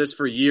talking about this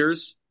for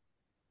years.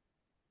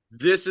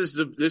 This is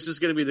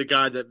going to be the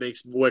guy that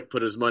makes Wick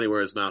put his money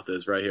where his mouth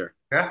is, right here.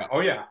 Yeah. Oh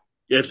yeah.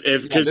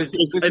 Because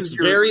it's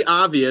very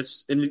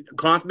obvious. And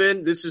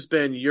Kaufman, this has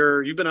been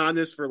you've been on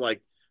this for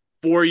like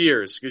 4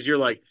 years because you're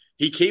like,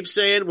 he keeps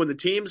saying when the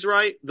team's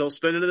right, they'll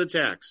spend it in the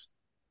tax.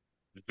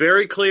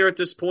 Very clear at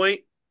this point.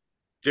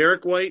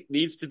 Derek White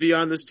needs to be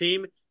on this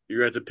team.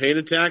 You're going to have to pay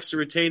the tax to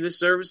retain his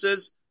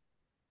services.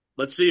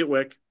 Let's see it,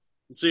 Wick.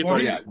 Let's see it.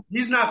 Well,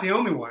 he's not the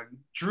only one.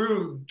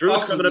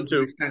 Drew's coming up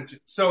too. Extension.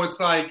 So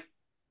it's like,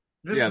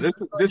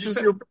 this is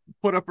your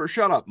put up or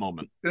shut up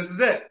moment. This is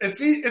it.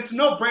 It's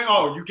no brain.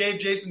 Oh, you gave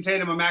Jason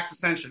Tatum a max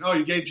extension. Oh,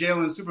 you gave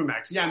Jalen a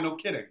supermax. Yeah, no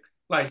kidding.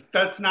 Like,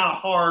 that's not a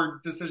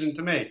hard decision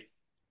to make.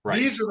 Right.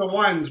 These are the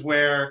ones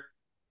where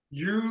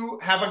you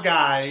have a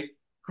guy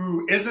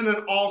who isn't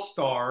an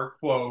all-star,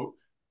 quote,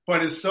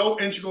 but is so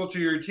integral to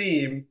your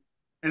team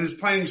and is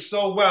playing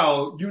so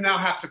well, you now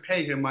have to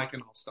pay him like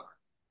an all-star.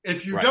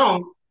 If you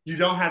don't, you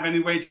don't have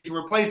any way to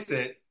replace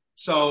it.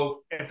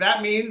 So if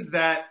that means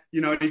that,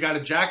 you got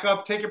to jack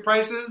up ticket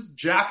prices,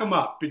 jack them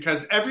up,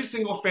 because every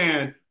single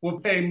fan will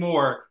pay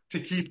more to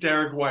keep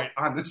Derek White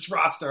on this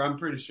roster, I'm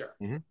pretty sure.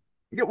 Mm-hmm.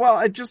 Yeah,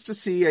 well, just to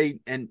see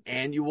an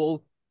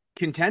annual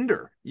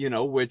contender,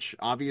 which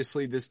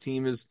obviously this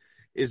team is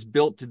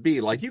built to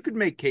be. Like, you could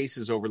make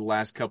cases over the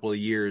last couple of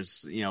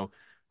years,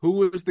 who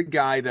was the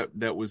guy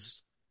that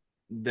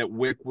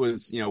Wick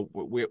was,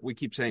 we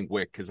keep saying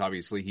Wick because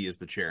obviously he is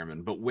the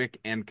chairman, but Wick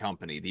and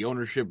company, the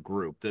ownership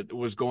group that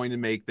was going to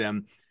make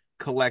them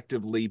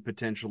collectively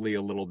potentially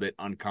a little bit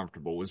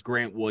uncomfortable. Was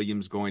Grant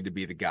Williams going to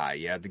be the guy?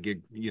 You had to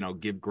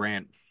give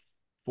Grant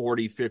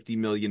 $40-50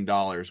 million.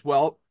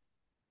 Well,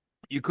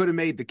 you could have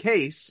made the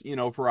case,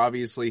 for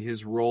obviously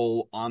his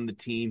role on the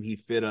team. He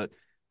fit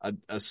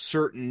a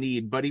certain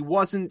need, but he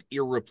wasn't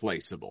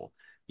irreplaceable.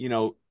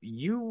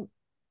 You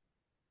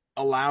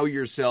allow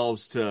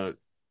yourselves to,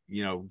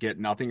 get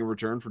nothing in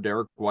return for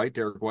Derek White.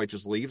 Derek White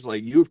just leaves.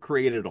 Like, you've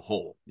created a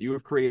hole. You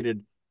have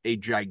created a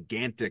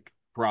gigantic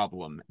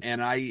problem.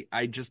 And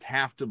I just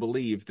have to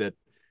believe that,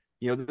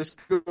 this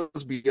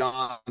goes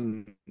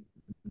beyond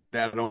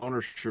that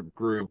ownership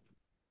group,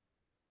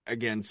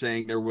 again,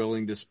 saying they're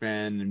willing to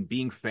spend and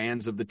being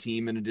fans of the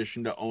team in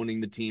addition to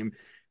owning the team.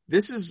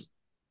 This is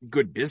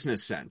good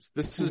business sense.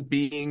 This is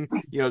being,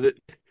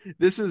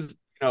 this is,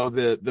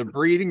 the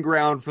breeding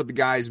ground for the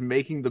guys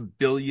making the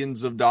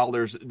billions of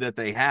dollars that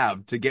they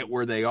have to get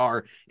where they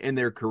are in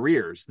their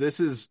careers. This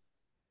is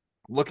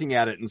looking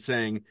at it and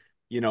saying,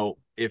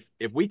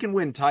 if we can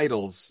win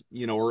titles,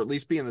 or at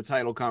least be in the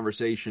title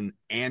conversation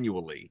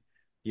annually,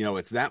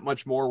 it's that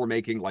much more we're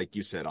making, like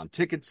you said, on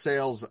ticket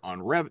sales,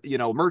 on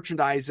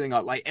merchandising,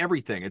 on like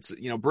everything. It's,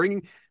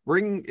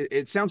 bringing,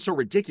 it sounds so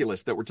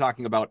ridiculous that we're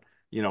talking about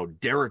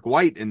Derek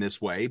White in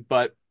this way,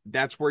 but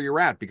that's where you're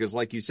at because,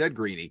 like you said,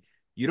 Greeny,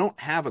 you don't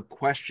have a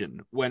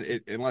question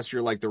unless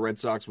you're like the Red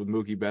Sox with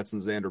Mookie Betts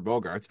and Xander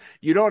Bogaerts.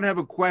 You don't have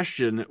a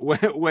question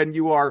when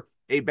you are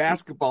a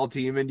basketball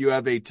team and you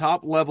have a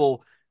top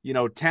level,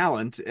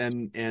 talent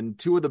and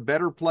two of the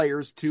better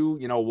players,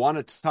 one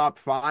a top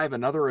 5,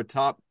 another a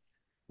top,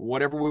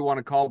 whatever we want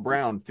to call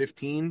Brown,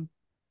 15,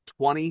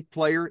 20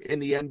 player in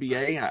the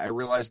NBA. I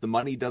realize the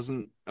money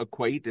doesn't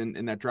equate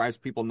and that drives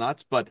people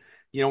nuts. But,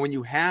 when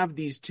you have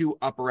these two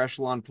upper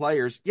echelon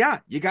players, yeah,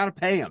 you got to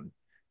pay them.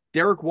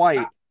 Derek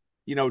White,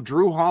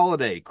 Drew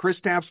Holiday,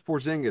 Kristaps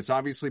Porzingis.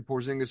 Obviously,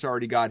 Porzingis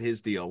already got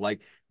his deal.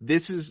 Like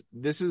this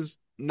is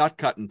nut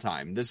cutting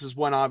time. This is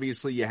when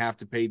obviously you have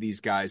to pay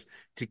these guys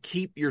to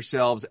keep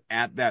yourselves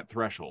at that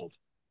threshold.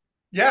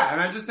 Yeah,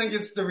 and I just think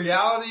it's the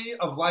reality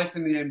of life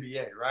in the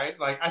NBA, right?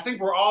 Like, I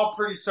think we're all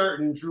pretty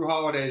certain Drew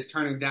Holiday is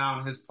turning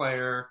down his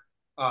player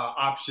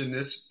option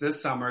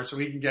this summer so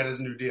he can get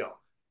his new deal.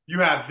 You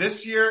have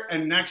this year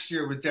and next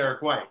year with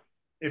Derek White.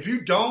 If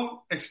you don't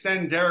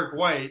extend Derek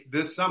White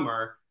this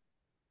summer,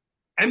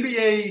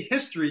 NBA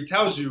history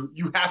tells you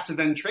have to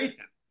then trade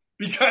him.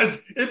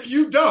 Because if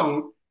you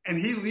don't, and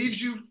he leaves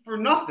you for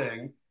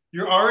nothing,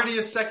 you're already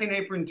a second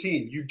apron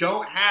team. You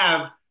don't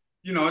have,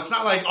 it's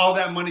not like all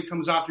that money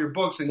comes off your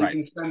books and you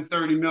can spend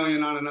 $30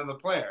 million on another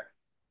player.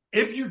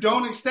 If you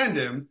don't extend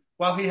him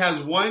while he has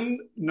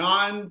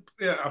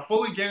a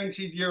fully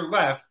guaranteed year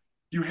left,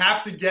 you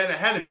have to get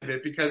ahead of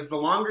it because the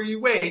longer you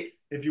wait,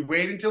 if you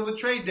wait until the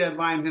trade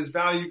deadline, his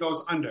value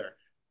goes under.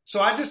 So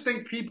I just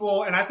think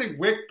people, and I think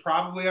Wick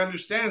probably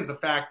understands the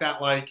fact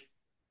that like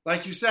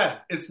you said,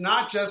 it's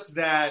not just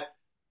that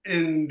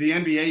in the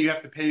NBA you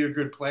have to pay your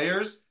good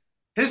players.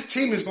 His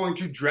team is going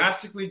to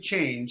drastically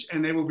change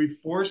and they will be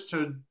forced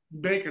to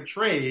make a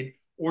trade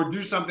or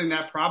do something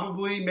that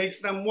probably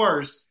makes them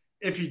worse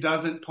if he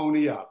doesn't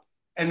pony up.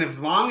 And as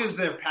long as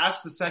they're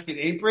past the second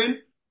apron,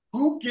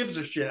 who gives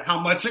a shit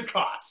how much it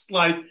costs?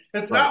 Like,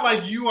 it's not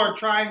like you are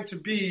trying to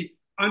be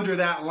under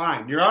that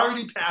line. You're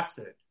already past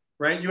it,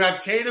 right? You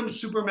have Tatum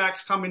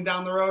Supermax coming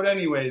down the road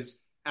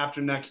anyways after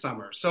next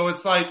summer. So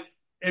it's like,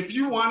 if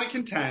you want to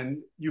contend,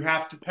 you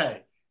have to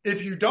pay.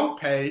 If you don't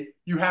pay,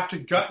 you have to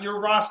gut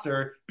your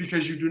roster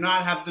because you do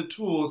not have the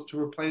tools to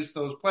replace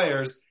those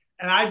players.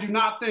 And I do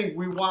not think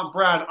we want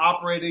Brad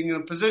operating in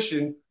a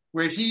position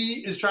where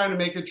he is trying to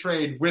make a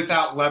trade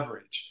without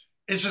leverage.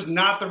 It's just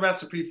not the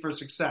recipe for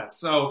success.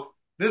 So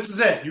this is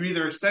it. You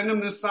either extend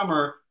him this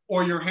summer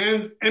or your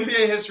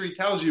NBA history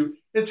tells you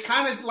it's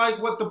kind of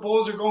like what the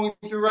Bulls are going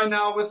through right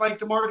now with like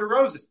DeMar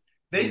DeRozan.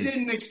 They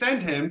didn't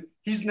extend him.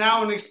 He's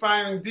now an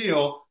expiring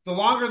deal. The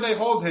longer they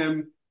hold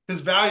him,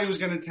 his value is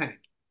going to tank.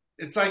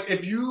 It's like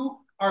if you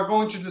are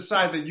going to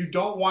decide that you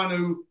don't want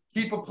to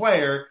keep a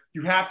player,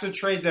 you have to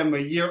trade them a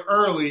year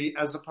early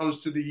as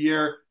opposed to the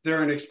year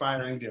they're an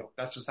expiring deal.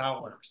 That's just how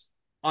it works.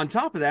 On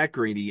top of that,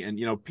 Greeny, and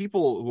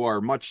people who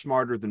are much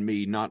smarter than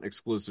me, not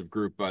exclusive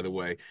group, by the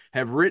way,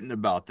 have written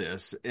about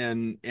this,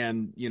 and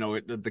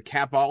the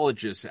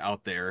capologists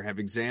out there have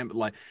examined,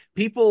 like,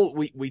 people.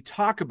 We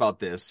talk about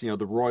this,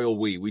 the royal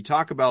we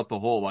talk about the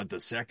whole the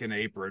second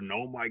apron.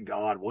 Oh my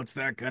God, what's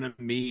that gonna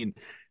mean?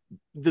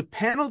 The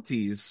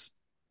penalties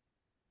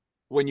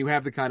when you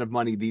have the kind of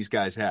money these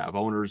guys have,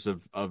 owners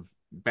of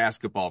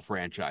basketball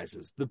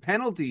franchises, the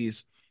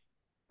penalties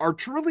are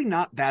truly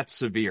not that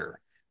severe.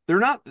 They're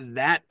not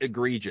that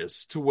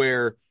egregious to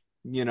where,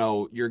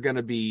 you're going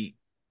to be,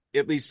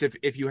 at least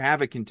if you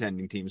have a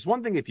contending team. It's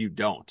one thing if you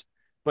don't,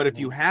 but if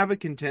you have a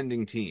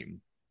contending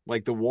team,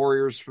 like the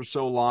Warriors for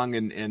so long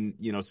and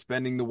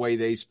spending the way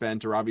they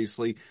spent, or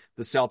obviously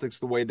the Celtics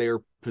the way they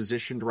are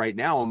positioned right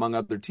now among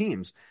other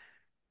teams,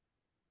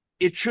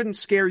 it shouldn't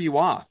scare you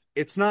off.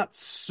 It's not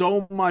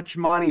so much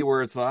money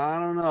where it's, I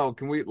don't know,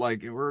 can we,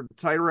 we're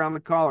tight around the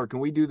collar, can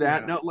we do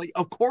that? Yeah. No,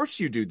 of course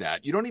you do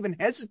that. You don't even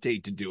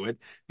hesitate to do it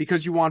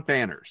because you want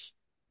banners.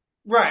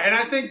 Right, and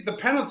I think the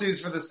penalties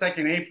for the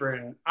second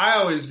apron, I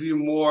always view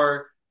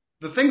more,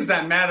 the things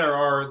that matter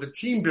are the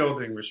team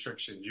building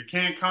restrictions. You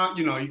can't,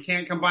 you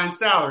can't combine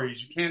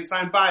salaries, you can't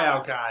sign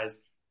buyout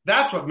guys.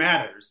 That's what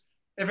matters.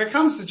 If it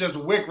comes to just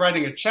Wick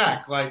writing a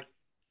check,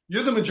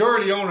 you're the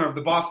majority owner of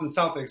the Boston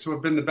Celtics, who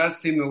have been the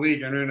best team in the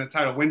league and are in a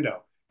title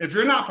window. If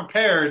you're not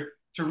prepared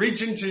to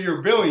reach into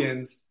your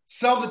billions,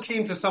 sell the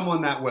team to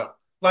someone that will.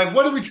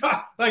 What are we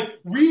talking?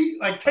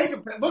 Take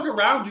a look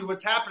around you.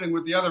 What's happening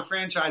with the other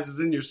franchises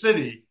in your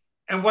city,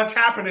 and what's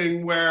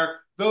happening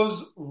where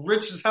those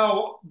rich as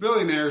hell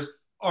billionaires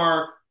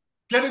are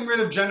getting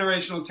rid of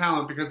generational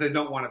talent because they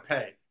don't want to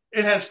pay.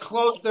 It has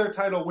closed their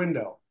title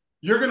window.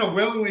 You're going to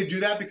willingly do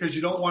that because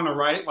you don't want to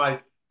write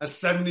a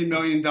 $70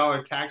 million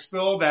tax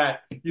bill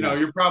that,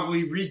 you're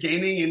probably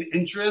regaining in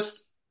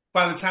interest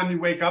by the time you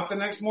wake up the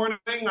next morning.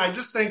 I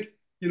just think,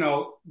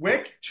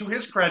 Wick, to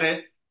his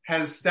credit,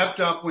 has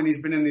stepped up when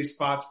he's been in these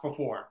spots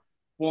before.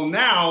 Well,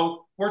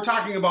 now we're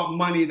talking about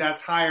money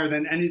that's higher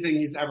than anything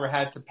he's ever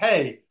had to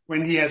pay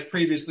when he has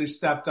previously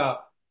stepped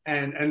up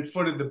and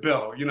footed the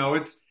bill.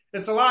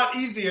 It's a lot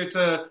easier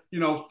to,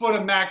 foot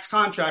a max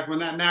contract when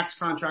that max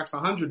contract's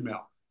 $100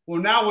 million.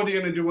 Well, now what are you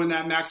going to do when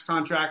that max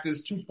contract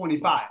is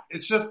 225?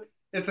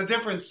 It's a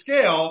different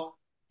scale,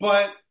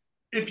 but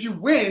if you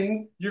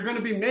win, you're going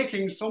to be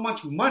making so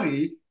much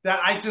money that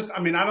I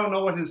don't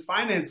know what his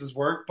finances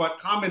work, but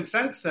common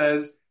sense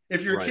says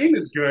if your team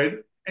is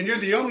good and you're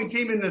the only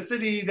team in the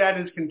city that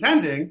is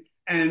contending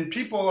and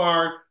people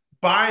are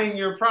buying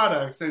your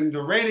products and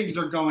the ratings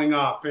are going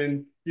up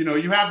and,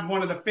 you have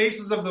one of the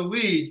faces of the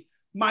league,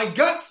 my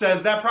gut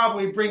says that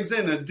probably brings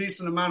in a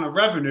decent amount of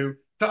revenue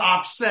to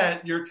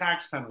offset your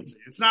tax penalty.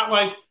 It's not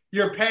like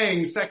you're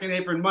paying second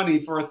apron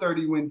money for a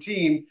 30-win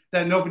team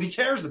that nobody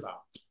cares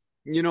about.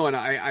 And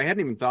I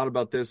hadn't even thought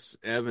about this,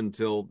 Ev,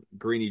 until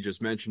Greeny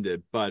just mentioned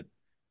it, but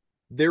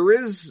there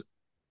is,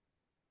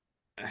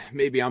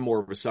 maybe I'm more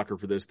of a sucker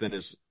for this than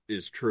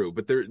is true,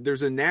 but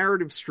there's a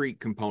narrative streak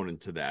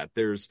component to that.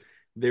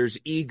 There's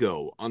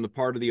ego on the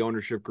part of the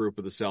ownership group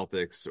of the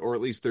Celtics, or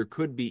at least there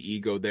could be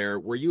ego there,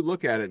 where you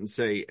look at it and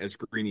say, as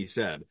Greeny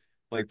said,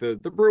 like the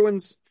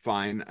Bruins,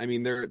 fine. I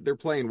mean, they're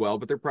playing well,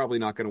 but they're probably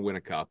not going to win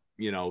a cup.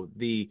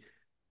 And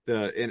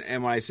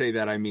when I say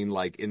that, I mean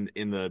like in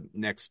the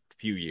next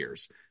few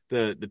years.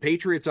 The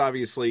Patriots,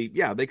 obviously,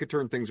 yeah, they could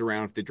turn things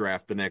around if they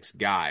draft the next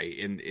guy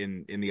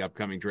in the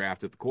upcoming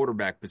draft at the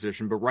quarterback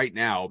position. But right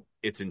now,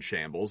 it's in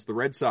shambles. The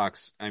Red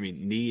Sox, I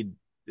mean, need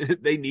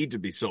to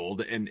be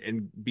sold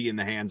and be in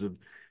the hands of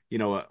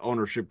an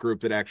ownership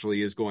group that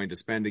actually is going to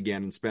spend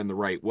again and spend the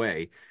right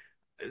way.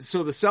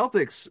 So the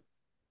Celtics,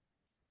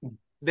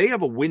 they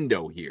have a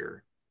window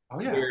here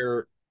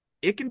where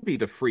it can be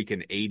the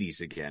freaking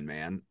 80s again,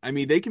 man. I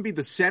mean, they can be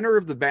the center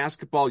of the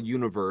basketball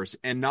universe.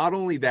 And not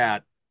only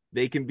that,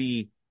 they can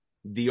be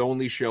the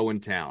only show in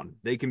town.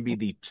 They can be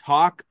the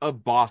talk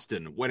of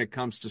Boston when it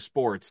comes to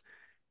sports.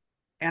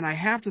 And I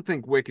have to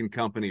think Wick and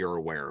company are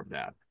aware of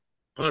that.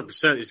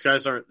 100%.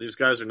 These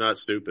guys are not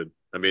stupid.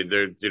 I mean,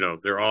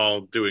 they're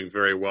all doing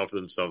very well for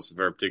themselves for a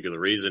very particular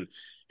reason.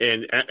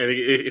 And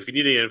if you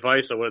need any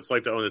advice on what it's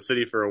like to own the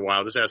city for a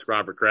while, just ask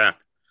Robert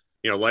Kraft.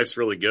 Life's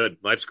really good.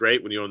 Life's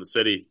great when you own the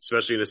city,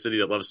 especially in a city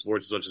that loves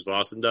sports as much as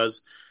Boston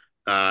does.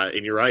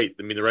 And you're right.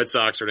 I mean, the Red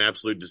Sox are an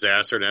absolute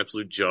disaster, an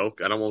absolute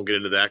joke. I don't want to get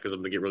into that because I'm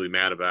going to get really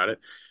mad about it.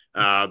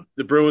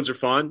 The Bruins are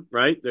fun,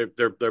 right?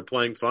 They're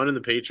playing fun, and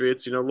the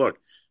Patriots, look,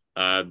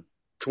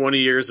 20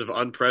 years of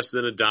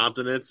unprecedented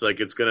dominance,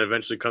 like it's going to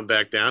eventually come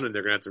back down, and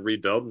they're going to have to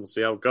rebuild, and we'll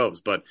see how it goes.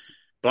 But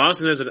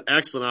Boston has an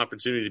excellent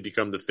opportunity to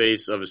become the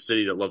face of a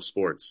city that loves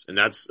sports, and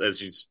that's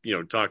as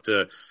you talk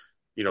to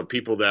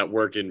people that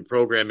work in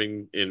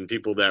programming and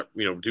people that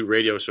do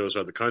radio shows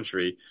around the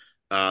country.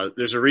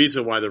 There's a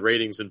reason why the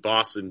ratings in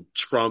Boston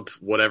trump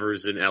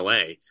whatever's in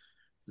LA.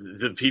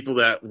 The people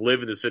that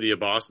live in the city of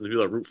Boston, the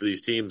people that root for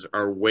these teams,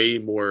 are way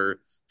more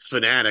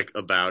fanatic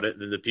about it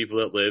than the people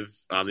that live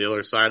on the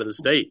other side of the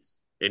state.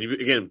 And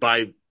again,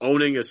 by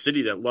owning a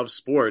city that loves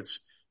sports,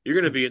 you're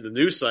going to be in the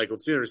news cycle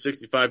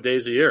 365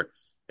 days a year.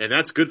 And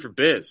that's good for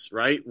biz,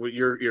 right?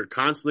 You're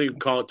constantly,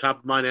 call it top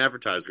of mind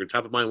advertising or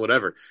top of mind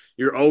whatever.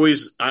 You're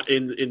always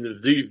in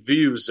the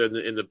views and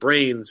in the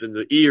brains and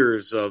the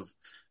ears of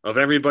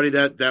everybody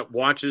that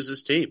watches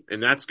this team.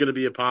 And that's going to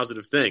be a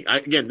positive thing.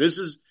 This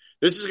is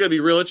going to be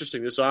real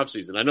interesting this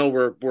offseason. I know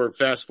we're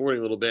fast forwarding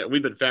a little bit.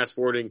 We've been fast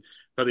forwarding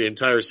for the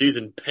entire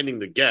season pending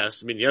the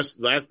guest. I mean,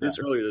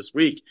 earlier this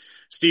week,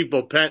 Steve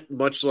Bopet,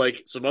 much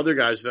like some other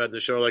guys who've had in the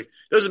show, like,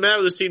 doesn't matter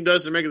what this team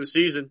does in the regular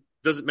season.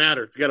 Doesn't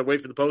matter. You got to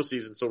wait for the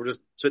postseason. So we're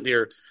just sitting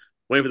here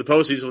waiting for the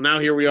postseason. Well, now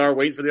here we are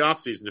waiting for the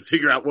offseason to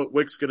figure out what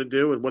Wick's going to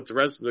do and what the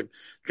rest of the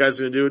guys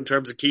are going to do in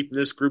terms of keeping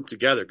this group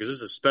together. Because this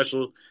is a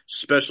special,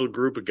 special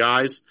group of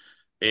guys.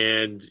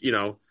 And,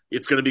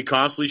 it's going to be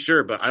costly,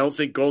 sure. But I don't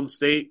think Golden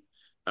State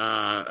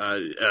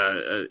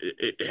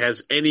it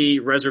has any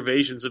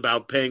reservations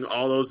about paying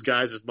all those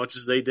guys as much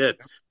as they did.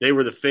 They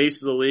were the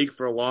face of the league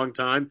for a long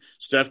time.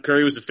 Steph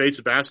Curry was the face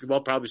of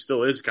basketball, probably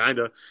still is kind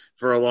of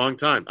for a long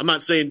time. I'm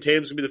not saying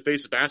Tatum's going to be the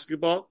face of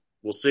basketball.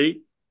 We'll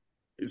see.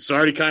 It's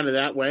already kind of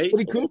that way. But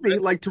he could be,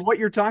 like, to what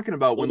you're talking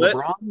about, when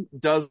LeBron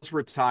does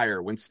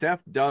retire, when Steph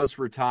does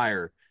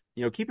retire,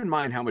 keep in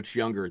mind how much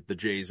younger the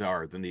Jays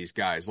are than these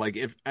guys. Like,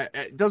 if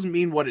it doesn't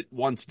mean what it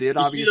once did,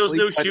 obviously. You see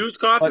those new shoes,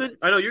 Kaufman?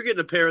 I know you're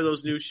getting a pair of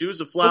those new shoes,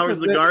 the flowers in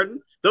the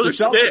garden.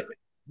 Those are sick.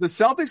 The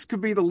Celtics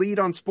could be the lead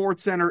on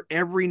SportsCenter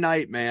every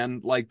night,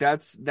 man. Like,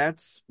 that's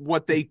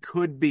what they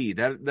could be.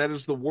 That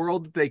is the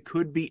world that they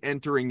could be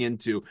entering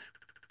into.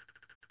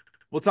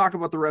 We'll talk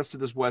about the rest of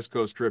this West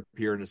Coast trip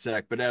here in a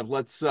sec. But Ev,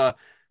 let's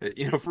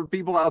for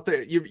people out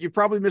there, you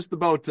probably missed the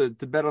boat to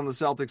bet on the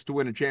Celtics to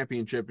win a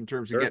championship in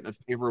terms of getting a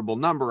favorable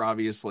number,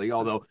 obviously.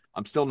 Although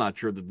I'm still not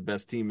sure that the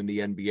best team in the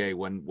NBA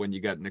when you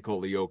got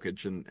Nikola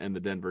Jokic and the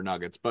Denver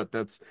Nuggets. But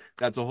that's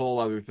a whole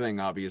other thing,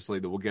 obviously,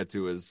 that we'll get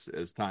to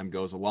as time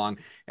goes along.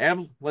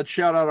 Ev, let's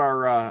shout out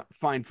our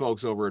fine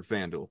folks over at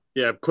FanDuel.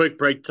 Yeah, quick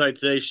break tight.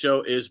 Today's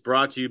show is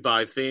brought to you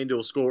by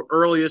FanDuel. Score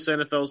earliest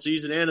NFL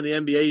season and in the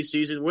NBA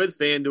season with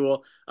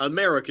FanDuel,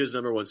 America's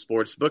 #1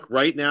 sportsbook.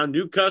 Right now,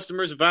 new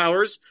customers of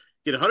ours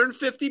get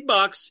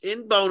 $150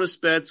 in bonus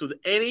bets with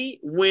any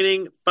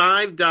winning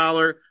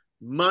 $5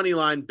 money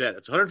line bet.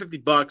 It's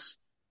 $150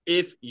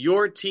 if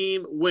your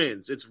team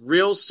wins. It's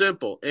real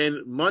simple.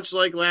 And much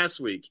like last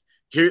week,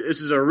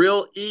 this is a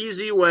real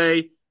easy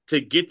way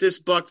to get this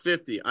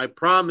 $150. I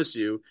promise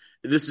you,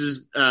 this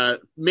is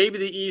maybe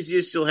the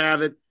easiest you'll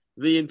have it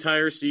the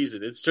entire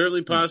season. It's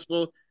certainly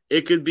possible.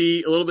 It could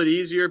be a little bit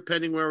easier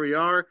depending where we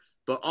are.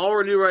 But all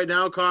we're doing right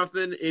now,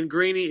 Kaufman and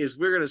Greeny, is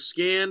we're going to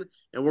scan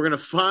and we're going to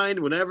find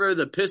whenever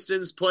the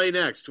Pistons play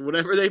next.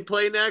 Whenever they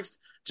play next,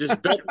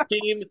 just bet the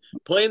team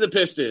playing the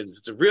Pistons.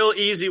 It's a real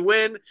easy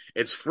win.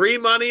 It's free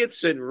money. It's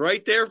sitting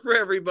right there for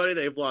everybody.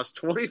 They've lost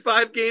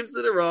 25 games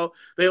in a row.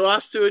 They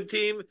lost to a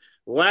team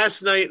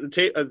last night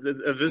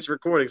of this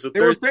recording. So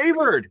they were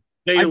favored.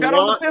 I bet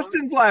on the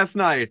Pistons last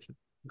night.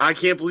 I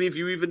can't believe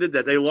you even did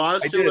that. They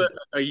lost to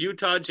a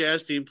Utah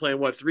Jazz team playing,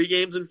 3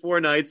 games in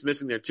 4 nights,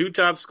 missing their 2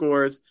 top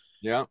scorers.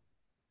 Yeah.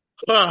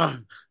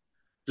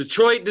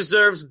 Detroit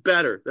deserves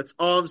better. That's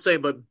all I'm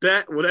saying. But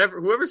bet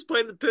whoever's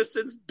playing the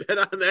Pistons, bet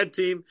on that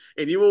team,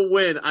 and you will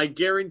win. I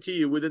guarantee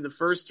you, within the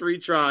first 3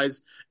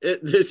 tries,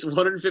 this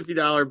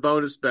 $150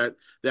 bonus bet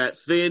that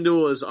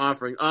FanDuel is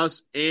offering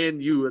us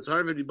and you. It's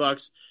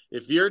 $150.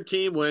 If your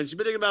team wins, you've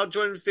been thinking about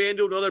joining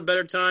FanDuel another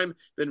better time,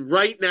 then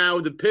right now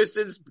the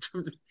Pistons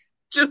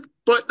just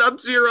putting up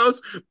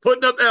zeros,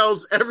 putting up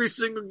L's every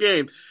single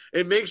game.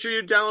 And make sure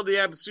you download the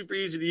app. It's super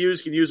easy to use.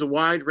 You can use a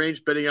wide range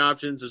of betting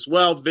options as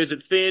well. Visit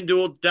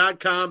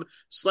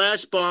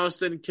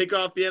FanDuel.com/Boston. Kick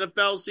off the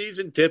NFL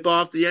season. Tip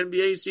off the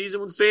NBA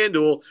season with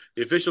FanDuel,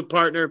 the official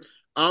partner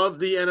of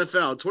the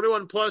NFL.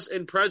 21 plus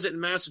and present in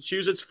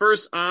Massachusetts.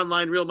 First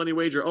online real money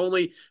wager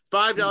only.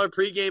 $5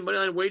 pregame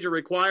moneyline wager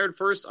required.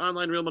 First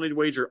online real money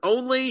wager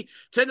only.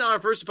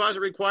 $10 first deposit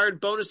required.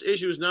 Bonus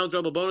issues now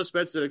double bonus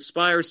bets that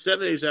expire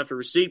 7 days after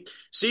receipt.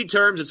 See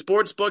terms at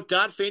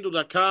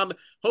sportsbook.fanduel.com.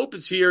 Hope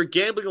is here.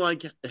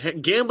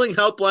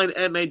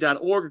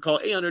 Gamblinghelplinema.org or call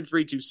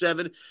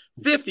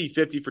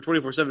 800-327-5050 for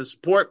 24/7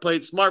 support. Play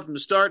it smart from the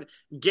start.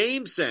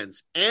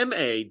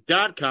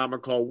 GameSenseMA.com or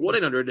call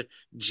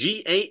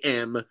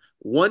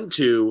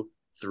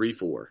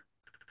 1-800-GAM-1234.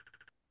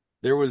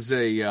 There was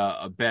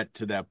a bet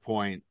to that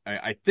point.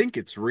 I think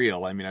it's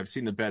real. I mean, I've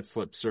seen the bet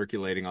slip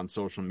circulating on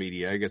social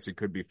media. I guess it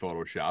could be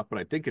Photoshop, but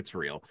I think it's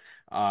real.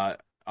 I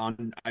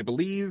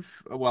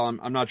believe,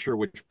 I'm not sure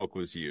which book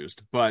was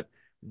used, but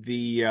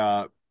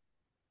and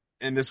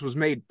this was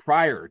made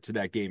prior to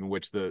that game in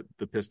which the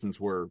Pistons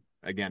were,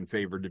 again,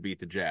 favored to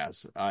beat the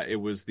Jazz. It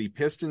was the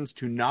Pistons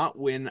to not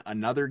win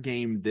another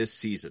game this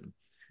season.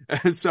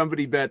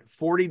 Somebody bet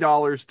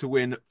 $40 to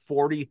win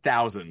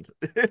 $40,000.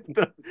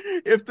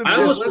 I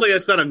almost feel like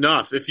that's not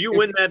enough. If you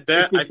win that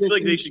bet, I feel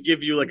like they should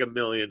give you like $1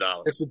 million.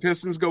 If the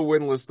Pistons go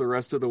winless the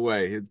rest of the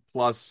way,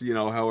 plus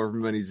however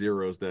many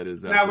zeros that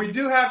is. Now we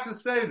do have to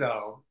say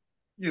though,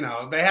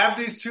 they have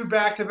these 2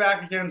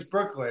 back-to-back against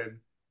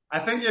Brooklyn. I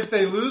think if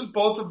they lose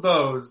both of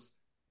those,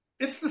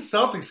 it's the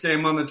Celtics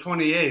game on the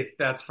 28th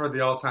that's for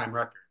the all-time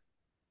record.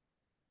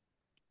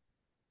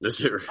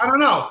 I don't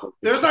know.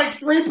 There's like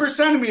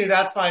 3% of me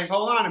that's like,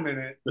 hold on a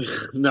minute.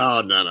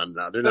 No.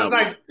 There's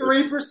like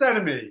 3%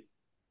 of me.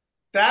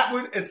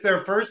 It's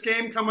their first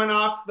game coming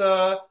off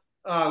the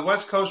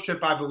West Coast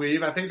trip, I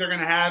believe. I think they're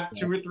going to have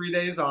 2 or 3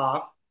 days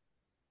off.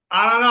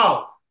 I don't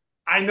know.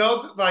 I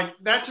know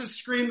that just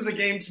screams a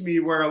game to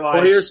me where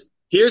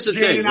here's the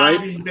thing, right?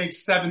 Ivy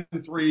makes 7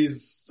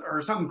 threes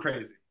or something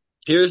crazy.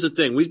 Here's the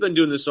thing. We've been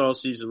doing this all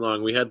season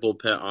long. We had Bull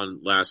Pet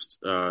on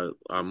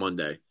on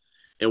Monday.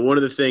 And one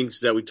of the things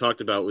that we talked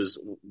about was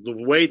the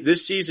way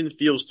this season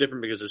feels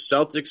different because the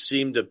Celtics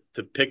seem to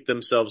pick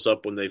themselves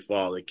up when they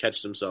fall. They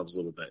catch themselves a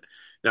little bit.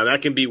 Now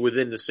that can be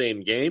within the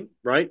same game,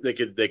 right? They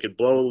could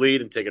blow a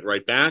lead and take it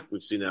right back.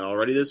 We've seen that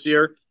already this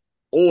year.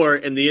 Or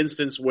in the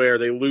instance where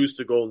they lose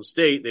to Golden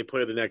State, they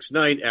play the next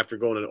night after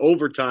going in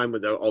overtime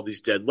with all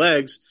these dead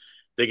legs.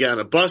 They get on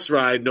a bus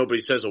ride.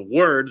 Nobody says a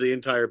word the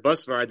entire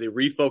bus ride. They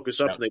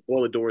refocus up and they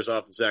blow the doors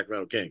off the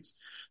Sacramento Kings.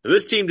 So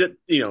this team that,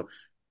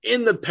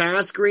 in the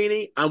past,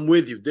 Greeny, I'm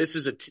with you. This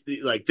is a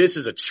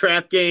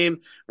trap game.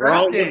 We're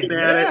all looking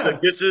at it. Like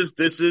this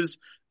is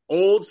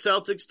old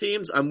Celtics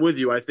teams. I'm with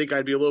you. I think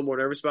I'd be a little more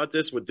nervous about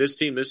this. With this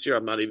team this year,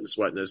 I'm not even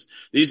sweating this.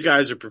 These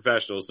guys are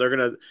professionals.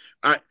 They're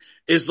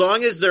as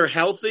long as they're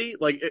healthy,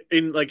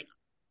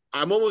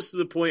 I'm almost to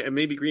the point, and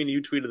maybe Green,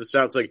 you tweeted this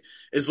out. It's like,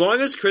 as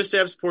long as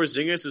Kristaps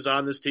Porzingis is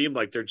on this team,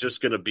 they're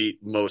just going to beat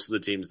most of the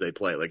teams they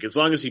play. As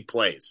long as he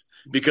plays,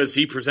 because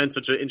he presents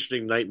such an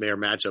interesting nightmare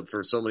matchup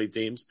for so many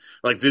teams.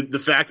 The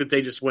fact that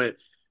they just went,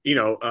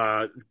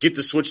 get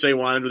the switch they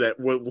wanted with that,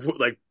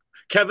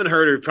 Kevin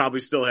Huerter probably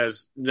still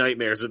has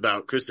nightmares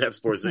about Kristaps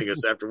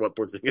Porzingis after what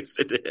Porzingis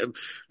did to him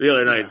the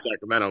other night in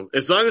Sacramento.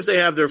 As long as they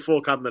have their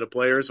full complement of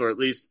players, or at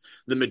least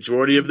the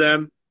majority of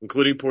them,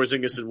 including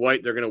Porzingis and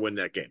White, they're going to win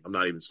that game. I'm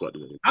not even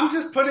sweating it. I'm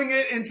just putting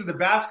it into the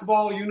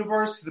basketball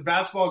universe, to the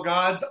basketball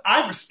gods.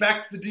 I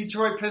respect the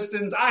Detroit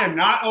Pistons. I am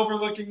not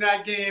overlooking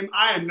that game.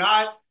 I am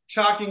not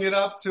chalking it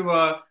up to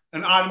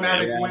an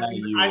automatic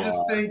win. I just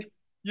think,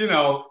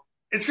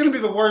 it's going to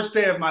be the worst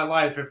day of my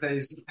life if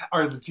they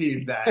are the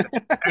team that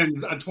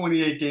ends a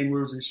 28-game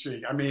losing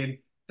streak. I mean,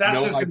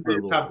 that's just going to be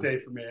a tough day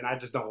for me, and I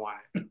just don't want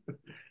it.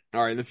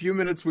 All right, in the few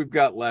minutes we've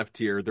got left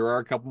here, there are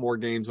a couple more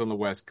games on the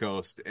West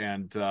Coast.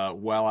 And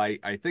while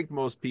I think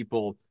most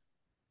people,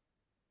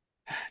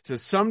 to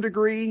some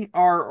degree,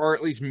 are, or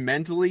at least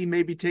mentally,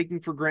 maybe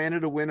taking for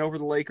granted a win over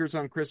the Lakers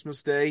on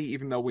Christmas Day,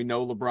 even though we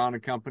know LeBron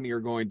and company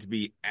are going to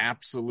be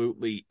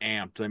absolutely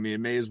amped. I mean, it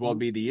may as well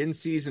be the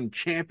in-season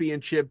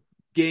championship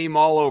game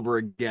all over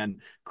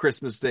again.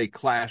 Christmas Day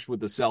clash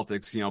with the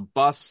Celtics. You know,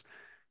 Buss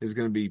is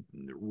going to be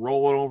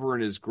rolling over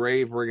in his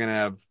grave. We're going to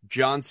have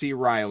John C.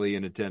 Riley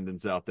in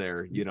attendance out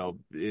there, you know,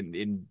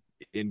 in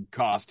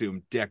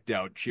costume, decked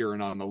out,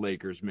 cheering on the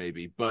Lakers,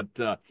 maybe. But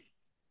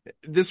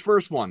this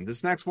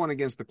next one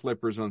against the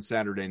Clippers on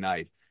Saturday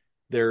night,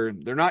 they're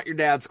not your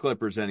dad's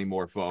Clippers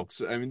anymore,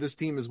 folks. I mean, this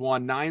team has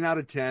won 9 out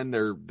of 10.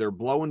 They're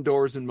blowing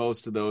doors in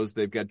most of those.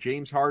 They've got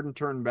James Harden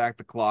turning back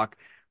the clock.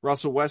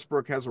 Russell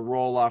Westbrook has a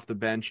role off the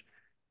bench.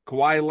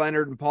 Kawhi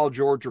Leonard and Paul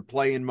George are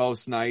playing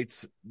most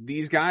nights.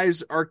 These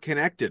guys are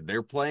connected.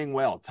 They're playing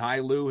well. Ty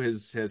Lue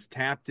has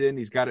tapped in.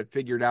 He's got it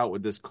figured out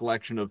with this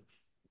collection of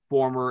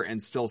former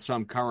and still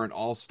some current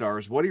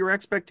All-Stars. What are your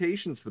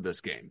expectations for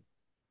this game?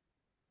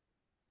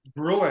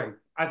 Grueling.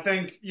 I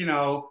think,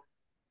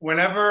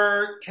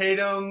 whenever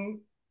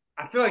Tatum,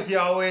 I feel like he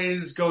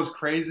always goes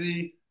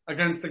crazy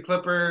against the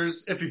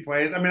Clippers if he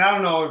plays. I mean, I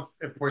don't know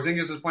if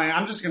Porzingis is playing.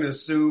 I'm just going to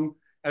assume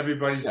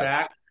everybody's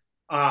back.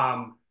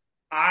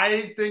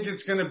 I think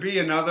it's going to be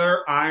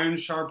another iron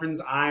sharpens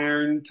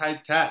iron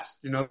type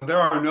test. There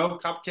are no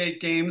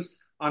cupcake games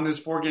on this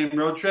 4-game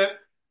road trip.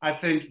 I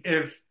think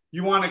if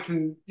you want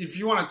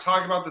to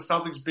talk about the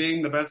Celtics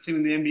being the best team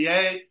in the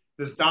NBA,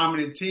 this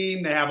dominant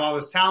team, they have all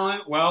this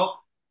talent. Well,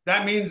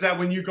 that means that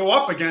when you go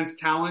up against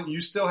talent,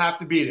 you still have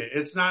to beat it.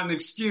 It's not an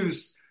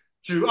excuse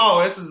to,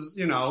 this is,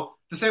 the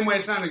same way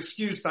it's not an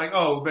excuse like,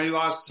 they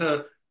lost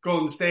to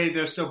Golden State,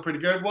 they're still pretty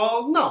good.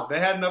 Well, no, they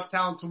had enough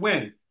talent to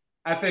win.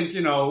 I think,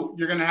 you're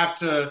going to have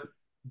to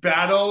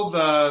battle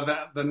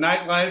the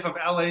nightlife of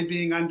LA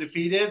being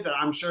undefeated.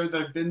 I'm sure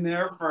they've been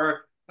there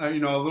for, a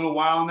little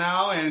while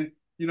now. And,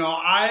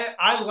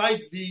 I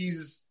like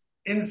these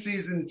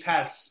in-season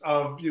tests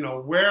of,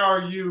 where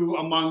are you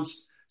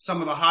amongst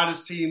some of the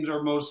hottest teams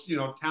or most,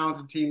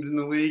 talented teams in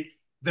the league.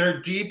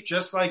 They're deep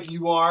just like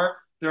you are.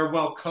 They're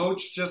well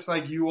coached just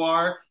like you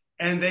are.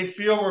 And they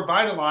feel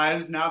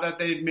revitalized now that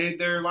they've made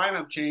their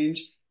lineup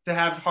change to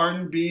have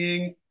Harden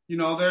being,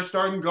 their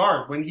starting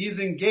guard. When he's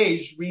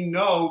engaged, we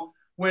know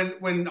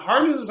when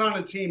Harden is on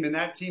a team and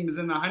that team is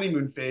in the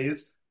honeymoon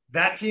phase,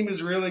 that team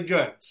is really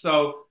good.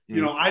 So,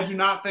 I do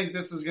not think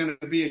this is going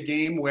to be a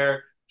game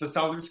where the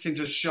Celtics can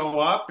just show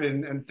up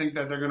and think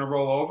that they're going to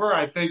roll over.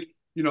 I think,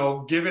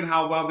 given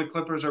how well the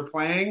Clippers are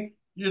playing,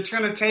 it's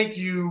going to take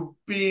you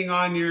being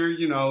on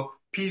your,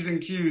 P's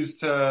and Q's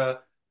to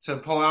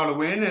pull out a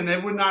win. And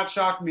it would not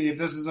shock me if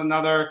this is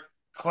another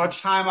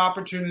clutch time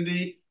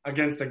opportunity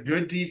against a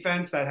good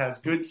defense that has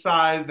good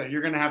size that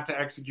you're going to have to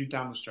execute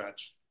down the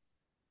stretch.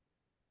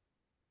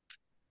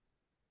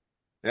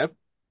 Yep.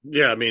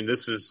 Yeah, I mean,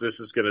 this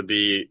is going to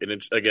be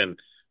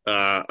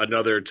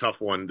another tough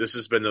one. This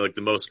has been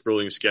the most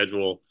grueling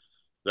schedule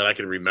that I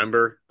can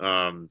remember.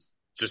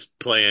 Just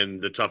playing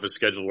the toughest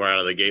schedule right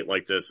out of the gate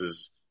like this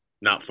is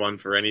not fun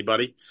for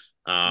anybody.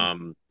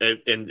 And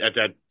at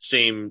that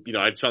same,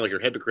 I'd sound like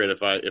a hypocrite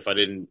if I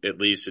didn't at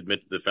least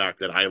admit to the fact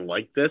that I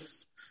like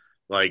this.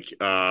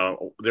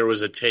 There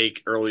was a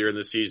take earlier in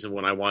the season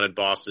when I wanted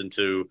Boston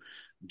to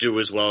do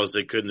as well as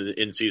they could in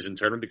the in-season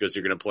tournament because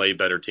you're going to play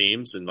better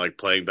teams, and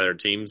playing better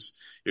teams,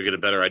 you get a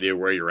better idea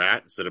where you're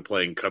at instead of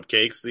playing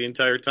cupcakes the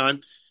entire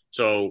time.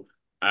 So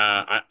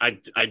I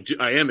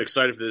am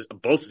excited for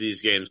both of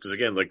these games because,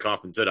 again, like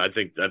Kaufman said, I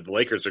think that the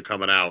Lakers are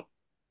coming out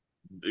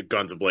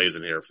guns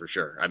a-blazing here for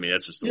sure. I mean,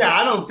 that's just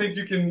I don't think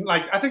you can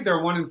I think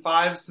they're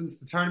 1-5 since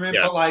the tournament,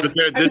 but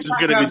this is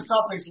going to be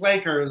Celtics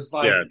Lakers.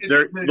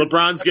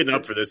 LeBron's getting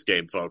up for this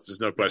game, folks.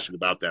 There's no question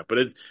about that. But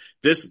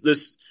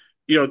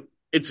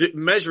it's a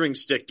measuring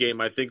stick game,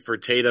 I think, for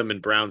Tatum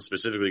and Brown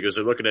specifically because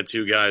they're looking at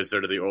two guys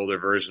that are the older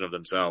version of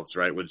themselves,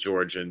 right? With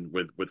George and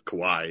with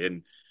Kawhi.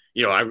 And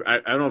I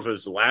don't know if it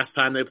was the last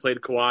time they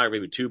played Kawhi or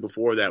maybe two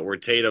before that where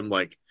Tatum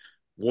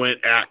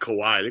went at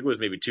Kawhi. I think it was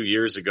maybe 2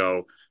 years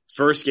ago.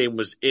 First game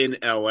was in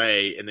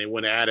LA and they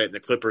went at it and the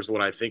Clippers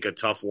won, I think, a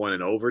tough one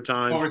in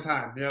overtime.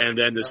 Yeah. And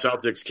then the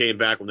Celtics came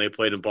back when they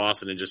played in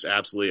Boston and just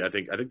absolutely, I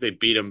think they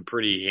beat them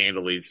pretty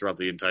handily throughout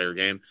the entire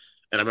game.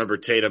 And I remember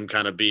Tatum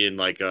kind of being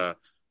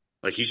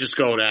he's just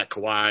going at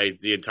Kawhi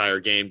the entire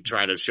game,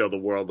 trying to show the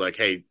world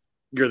hey,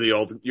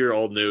 you're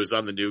old news.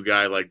 I'm the new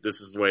guy.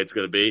 This is the way it's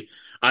going to be.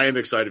 I am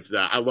excited for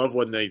that. I love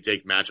when they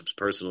take matchups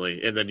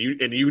personally, and then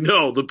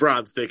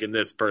LeBron's taking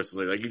this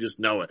personally. You just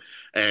know it,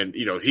 and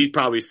he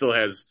probably still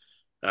has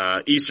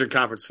Eastern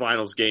Conference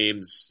Finals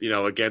games,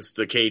 against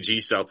the KG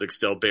Celtics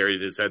still buried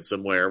in his head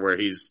somewhere, where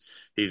he's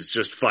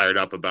just fired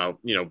up about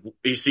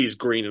he sees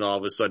green and all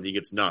of a sudden he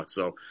gets nuts.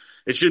 So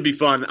it should be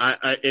fun.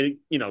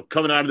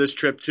 Coming out of this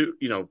trip too,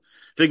 if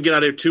they can get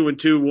out of here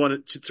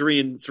 2-2,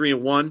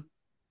 3-1.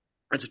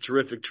 That's a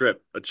terrific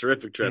trip.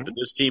 Mm-hmm. And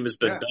this team has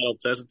been battle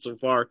tested so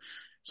far.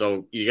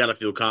 So you got to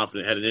feel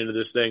confident heading into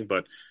this thing.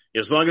 But,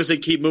 As long as they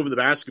keep moving the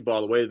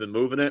basketball the way they've been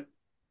moving it,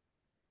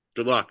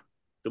 good luck.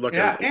 Good luck,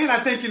 Yeah, everybody. and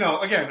I think,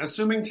 again,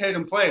 assuming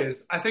Tatum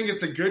plays, I think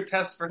it's a good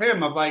test for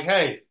him of like,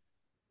 hey,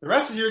 the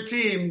rest of your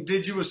team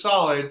did you a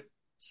solid,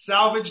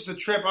 salvage the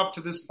trip up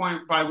to this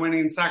point by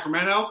winning in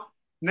Sacramento.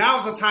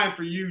 Now's the time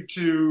for you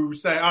to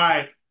say, all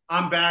right,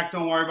 I'm back.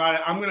 Don't worry about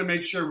it. I'm going to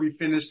make sure we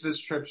finish this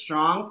trip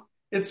strong.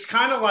 It's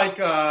kind of like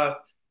a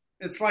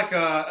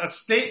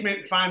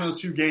statement final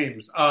two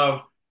games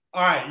of,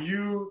 all right,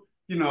 you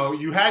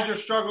had your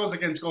struggles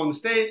against Golden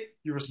State.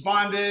 You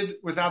responded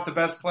without the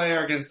best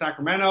player against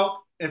Sacramento.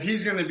 If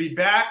he's going to be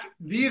back,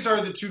 these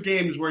are the two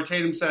games where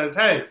Tatum says,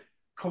 hey,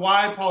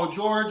 Kawhi, Paul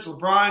George,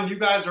 LeBron, you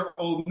guys are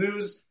old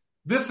news.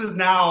 This is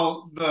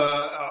now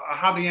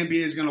how the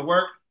NBA is going to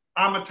work.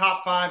 I'm a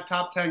top 5,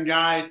 top 10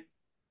 guy.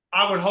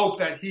 I would hope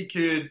that he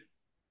could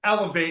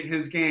elevate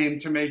his game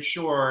to make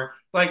sure,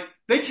 like,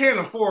 they can't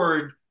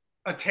afford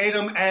a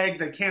Tatum egg.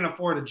 They can't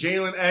afford a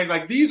Jalen egg.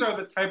 Like, these are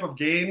the type of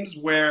games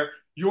where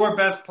your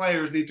best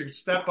players need to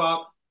step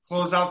up,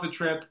 close out the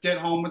trip, get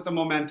home with the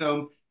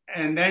momentum,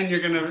 and then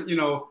you're going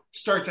to,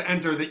 start to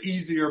enter the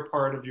easier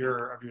part of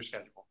your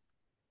schedule.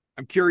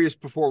 I'm curious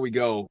before we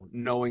go,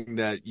 knowing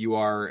that you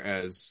are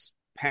as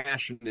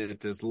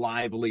passionate, as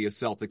lively a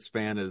Celtics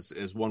fan as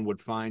one would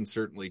find,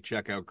 certainly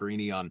check out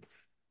Greeny on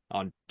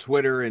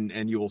Twitter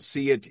and you will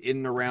see it in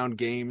and around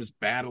games,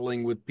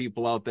 battling with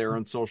people out there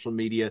on social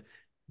media.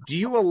 Do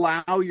you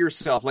allow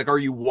yourself, like, are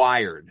you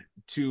wired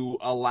to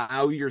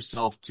allow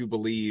yourself to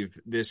believe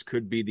this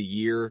could be the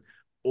year,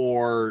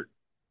 or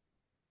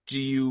do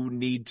you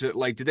need to,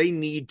 like, do they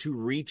need to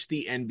reach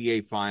the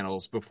NBA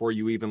finals before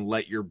you even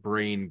let your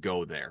brain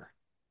go there?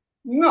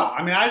 No,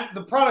 I mean,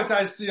 the product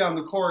I see on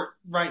the court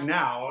right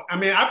now, I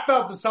mean, I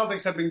felt the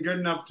Celtics have been good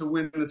enough to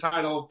win the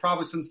title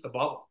probably since the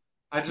bubble.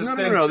 I just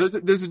think No.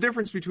 There's a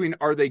difference between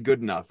are they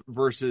good enough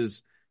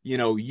versus,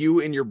 you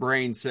in your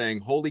brain saying,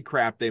 holy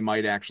crap, they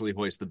might actually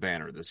hoist the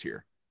banner this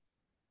year.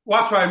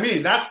 well, that's what I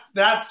mean.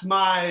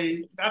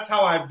 That's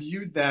how I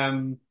viewed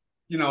them,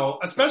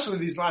 especially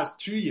these last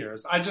 2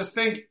 years. I just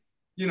think,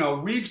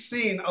 we've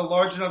seen a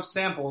large enough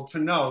sample to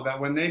know that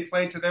when they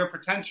play to their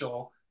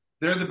potential,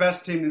 they're the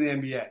best team in the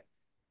NBA.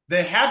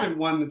 They haven't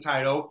won the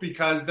title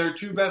because their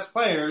two best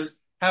players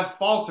have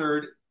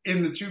faltered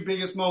in the two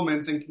biggest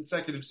moments in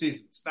consecutive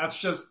seasons. That's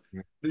just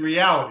the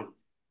reality.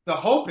 The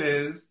hope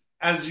is,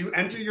 as you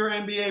enter your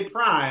NBA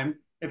prime,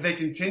 if they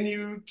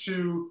continue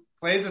to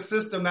play the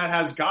system that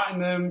has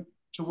gotten them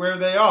to where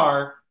they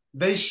are,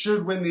 they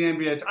should win the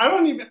NBA.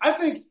 I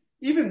think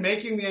even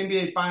making the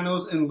NBA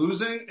finals and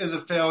losing is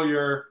a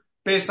failure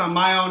based on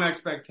my own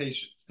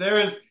expectations.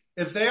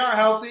 If they are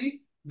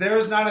healthy, there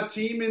is not a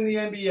team in the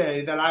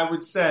NBA that I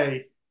would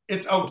say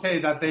it's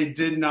okay that they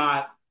did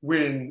not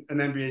win an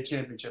NBA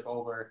championship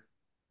over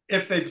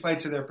if they play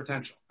to their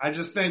potential. I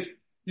just think,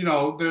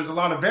 there's a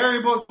lot of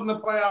variables in the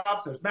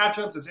playoffs. There's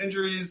matchups, there's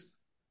injuries.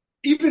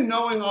 Even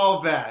knowing all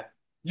of that,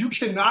 you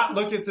cannot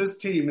look at this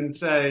team and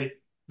say,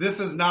 this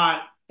is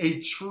not a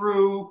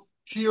true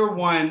tier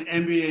 1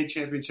 NBA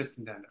championship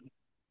contender.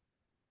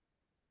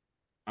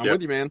 I'm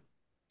with you, man.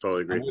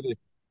 Totally agree. I'm with you.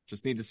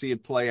 Just need to see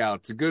it play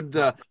out. It's a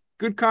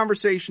good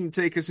conversation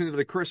to take us into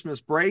the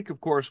Christmas break. Of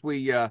course,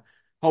 we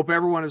hope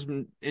everyone has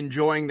been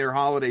enjoying their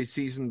holiday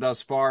season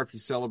thus far. If you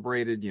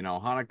celebrated,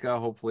 Hanukkah,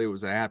 hopefully it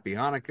was a happy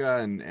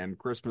Hanukkah and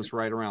Christmas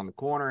right around the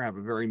corner. Have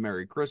a very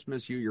Merry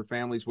Christmas, you, your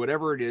families,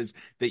 whatever it is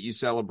that you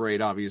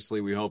celebrate.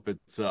 Obviously, we hope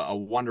it's a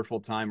wonderful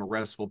time, a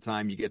restful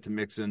time. You get to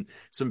mix in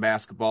some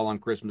basketball on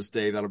Christmas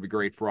Day. That'll be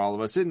great for all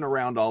of us. In and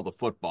around all the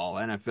football,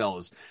 NFL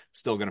is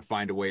still going to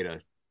find a way to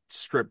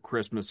strip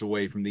Christmas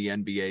away from the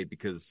NBA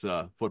because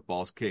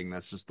football's king.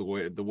 That's just the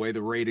way the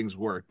ratings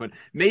work. But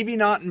maybe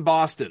not in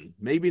Boston.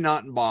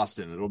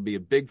 It'll be a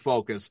big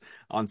focus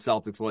on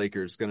Celtics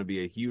Lakers. It's going to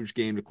be a huge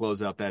game to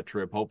close out that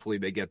trip. Hopefully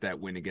they get that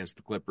win against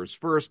the Clippers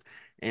first.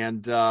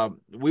 And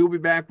we will be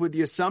back with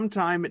you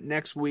sometime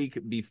next week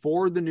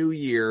before the new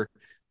year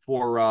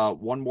for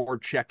one more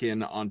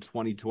check-in on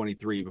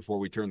 2023 before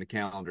we turn the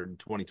calendar to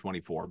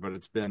 2024. But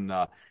it's been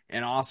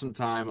an awesome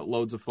time,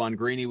 loads of fun.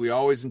 Greeny, we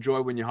always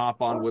enjoy when you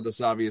hop on with us,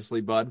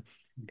 obviously, bud.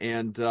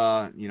 And,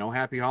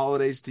 happy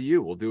holidays to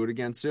you. We'll do it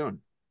again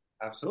soon.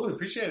 Absolutely.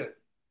 Appreciate it.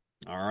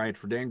 All right.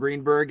 For Dan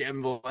Greenberg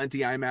and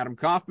Valenti, I'm Adam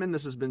Kaufman.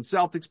 This has been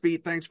Celtics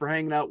Beat. Thanks for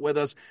hanging out with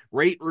us.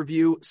 Rate,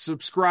 review,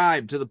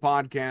 subscribe to the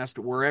podcast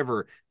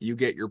wherever you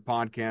get your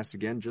podcasts.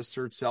 Again, just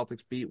search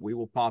Celtics Beat. We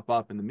will pop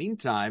up. In the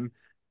meantime,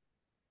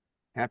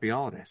 happy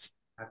holidays.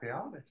 Happy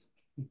holidays.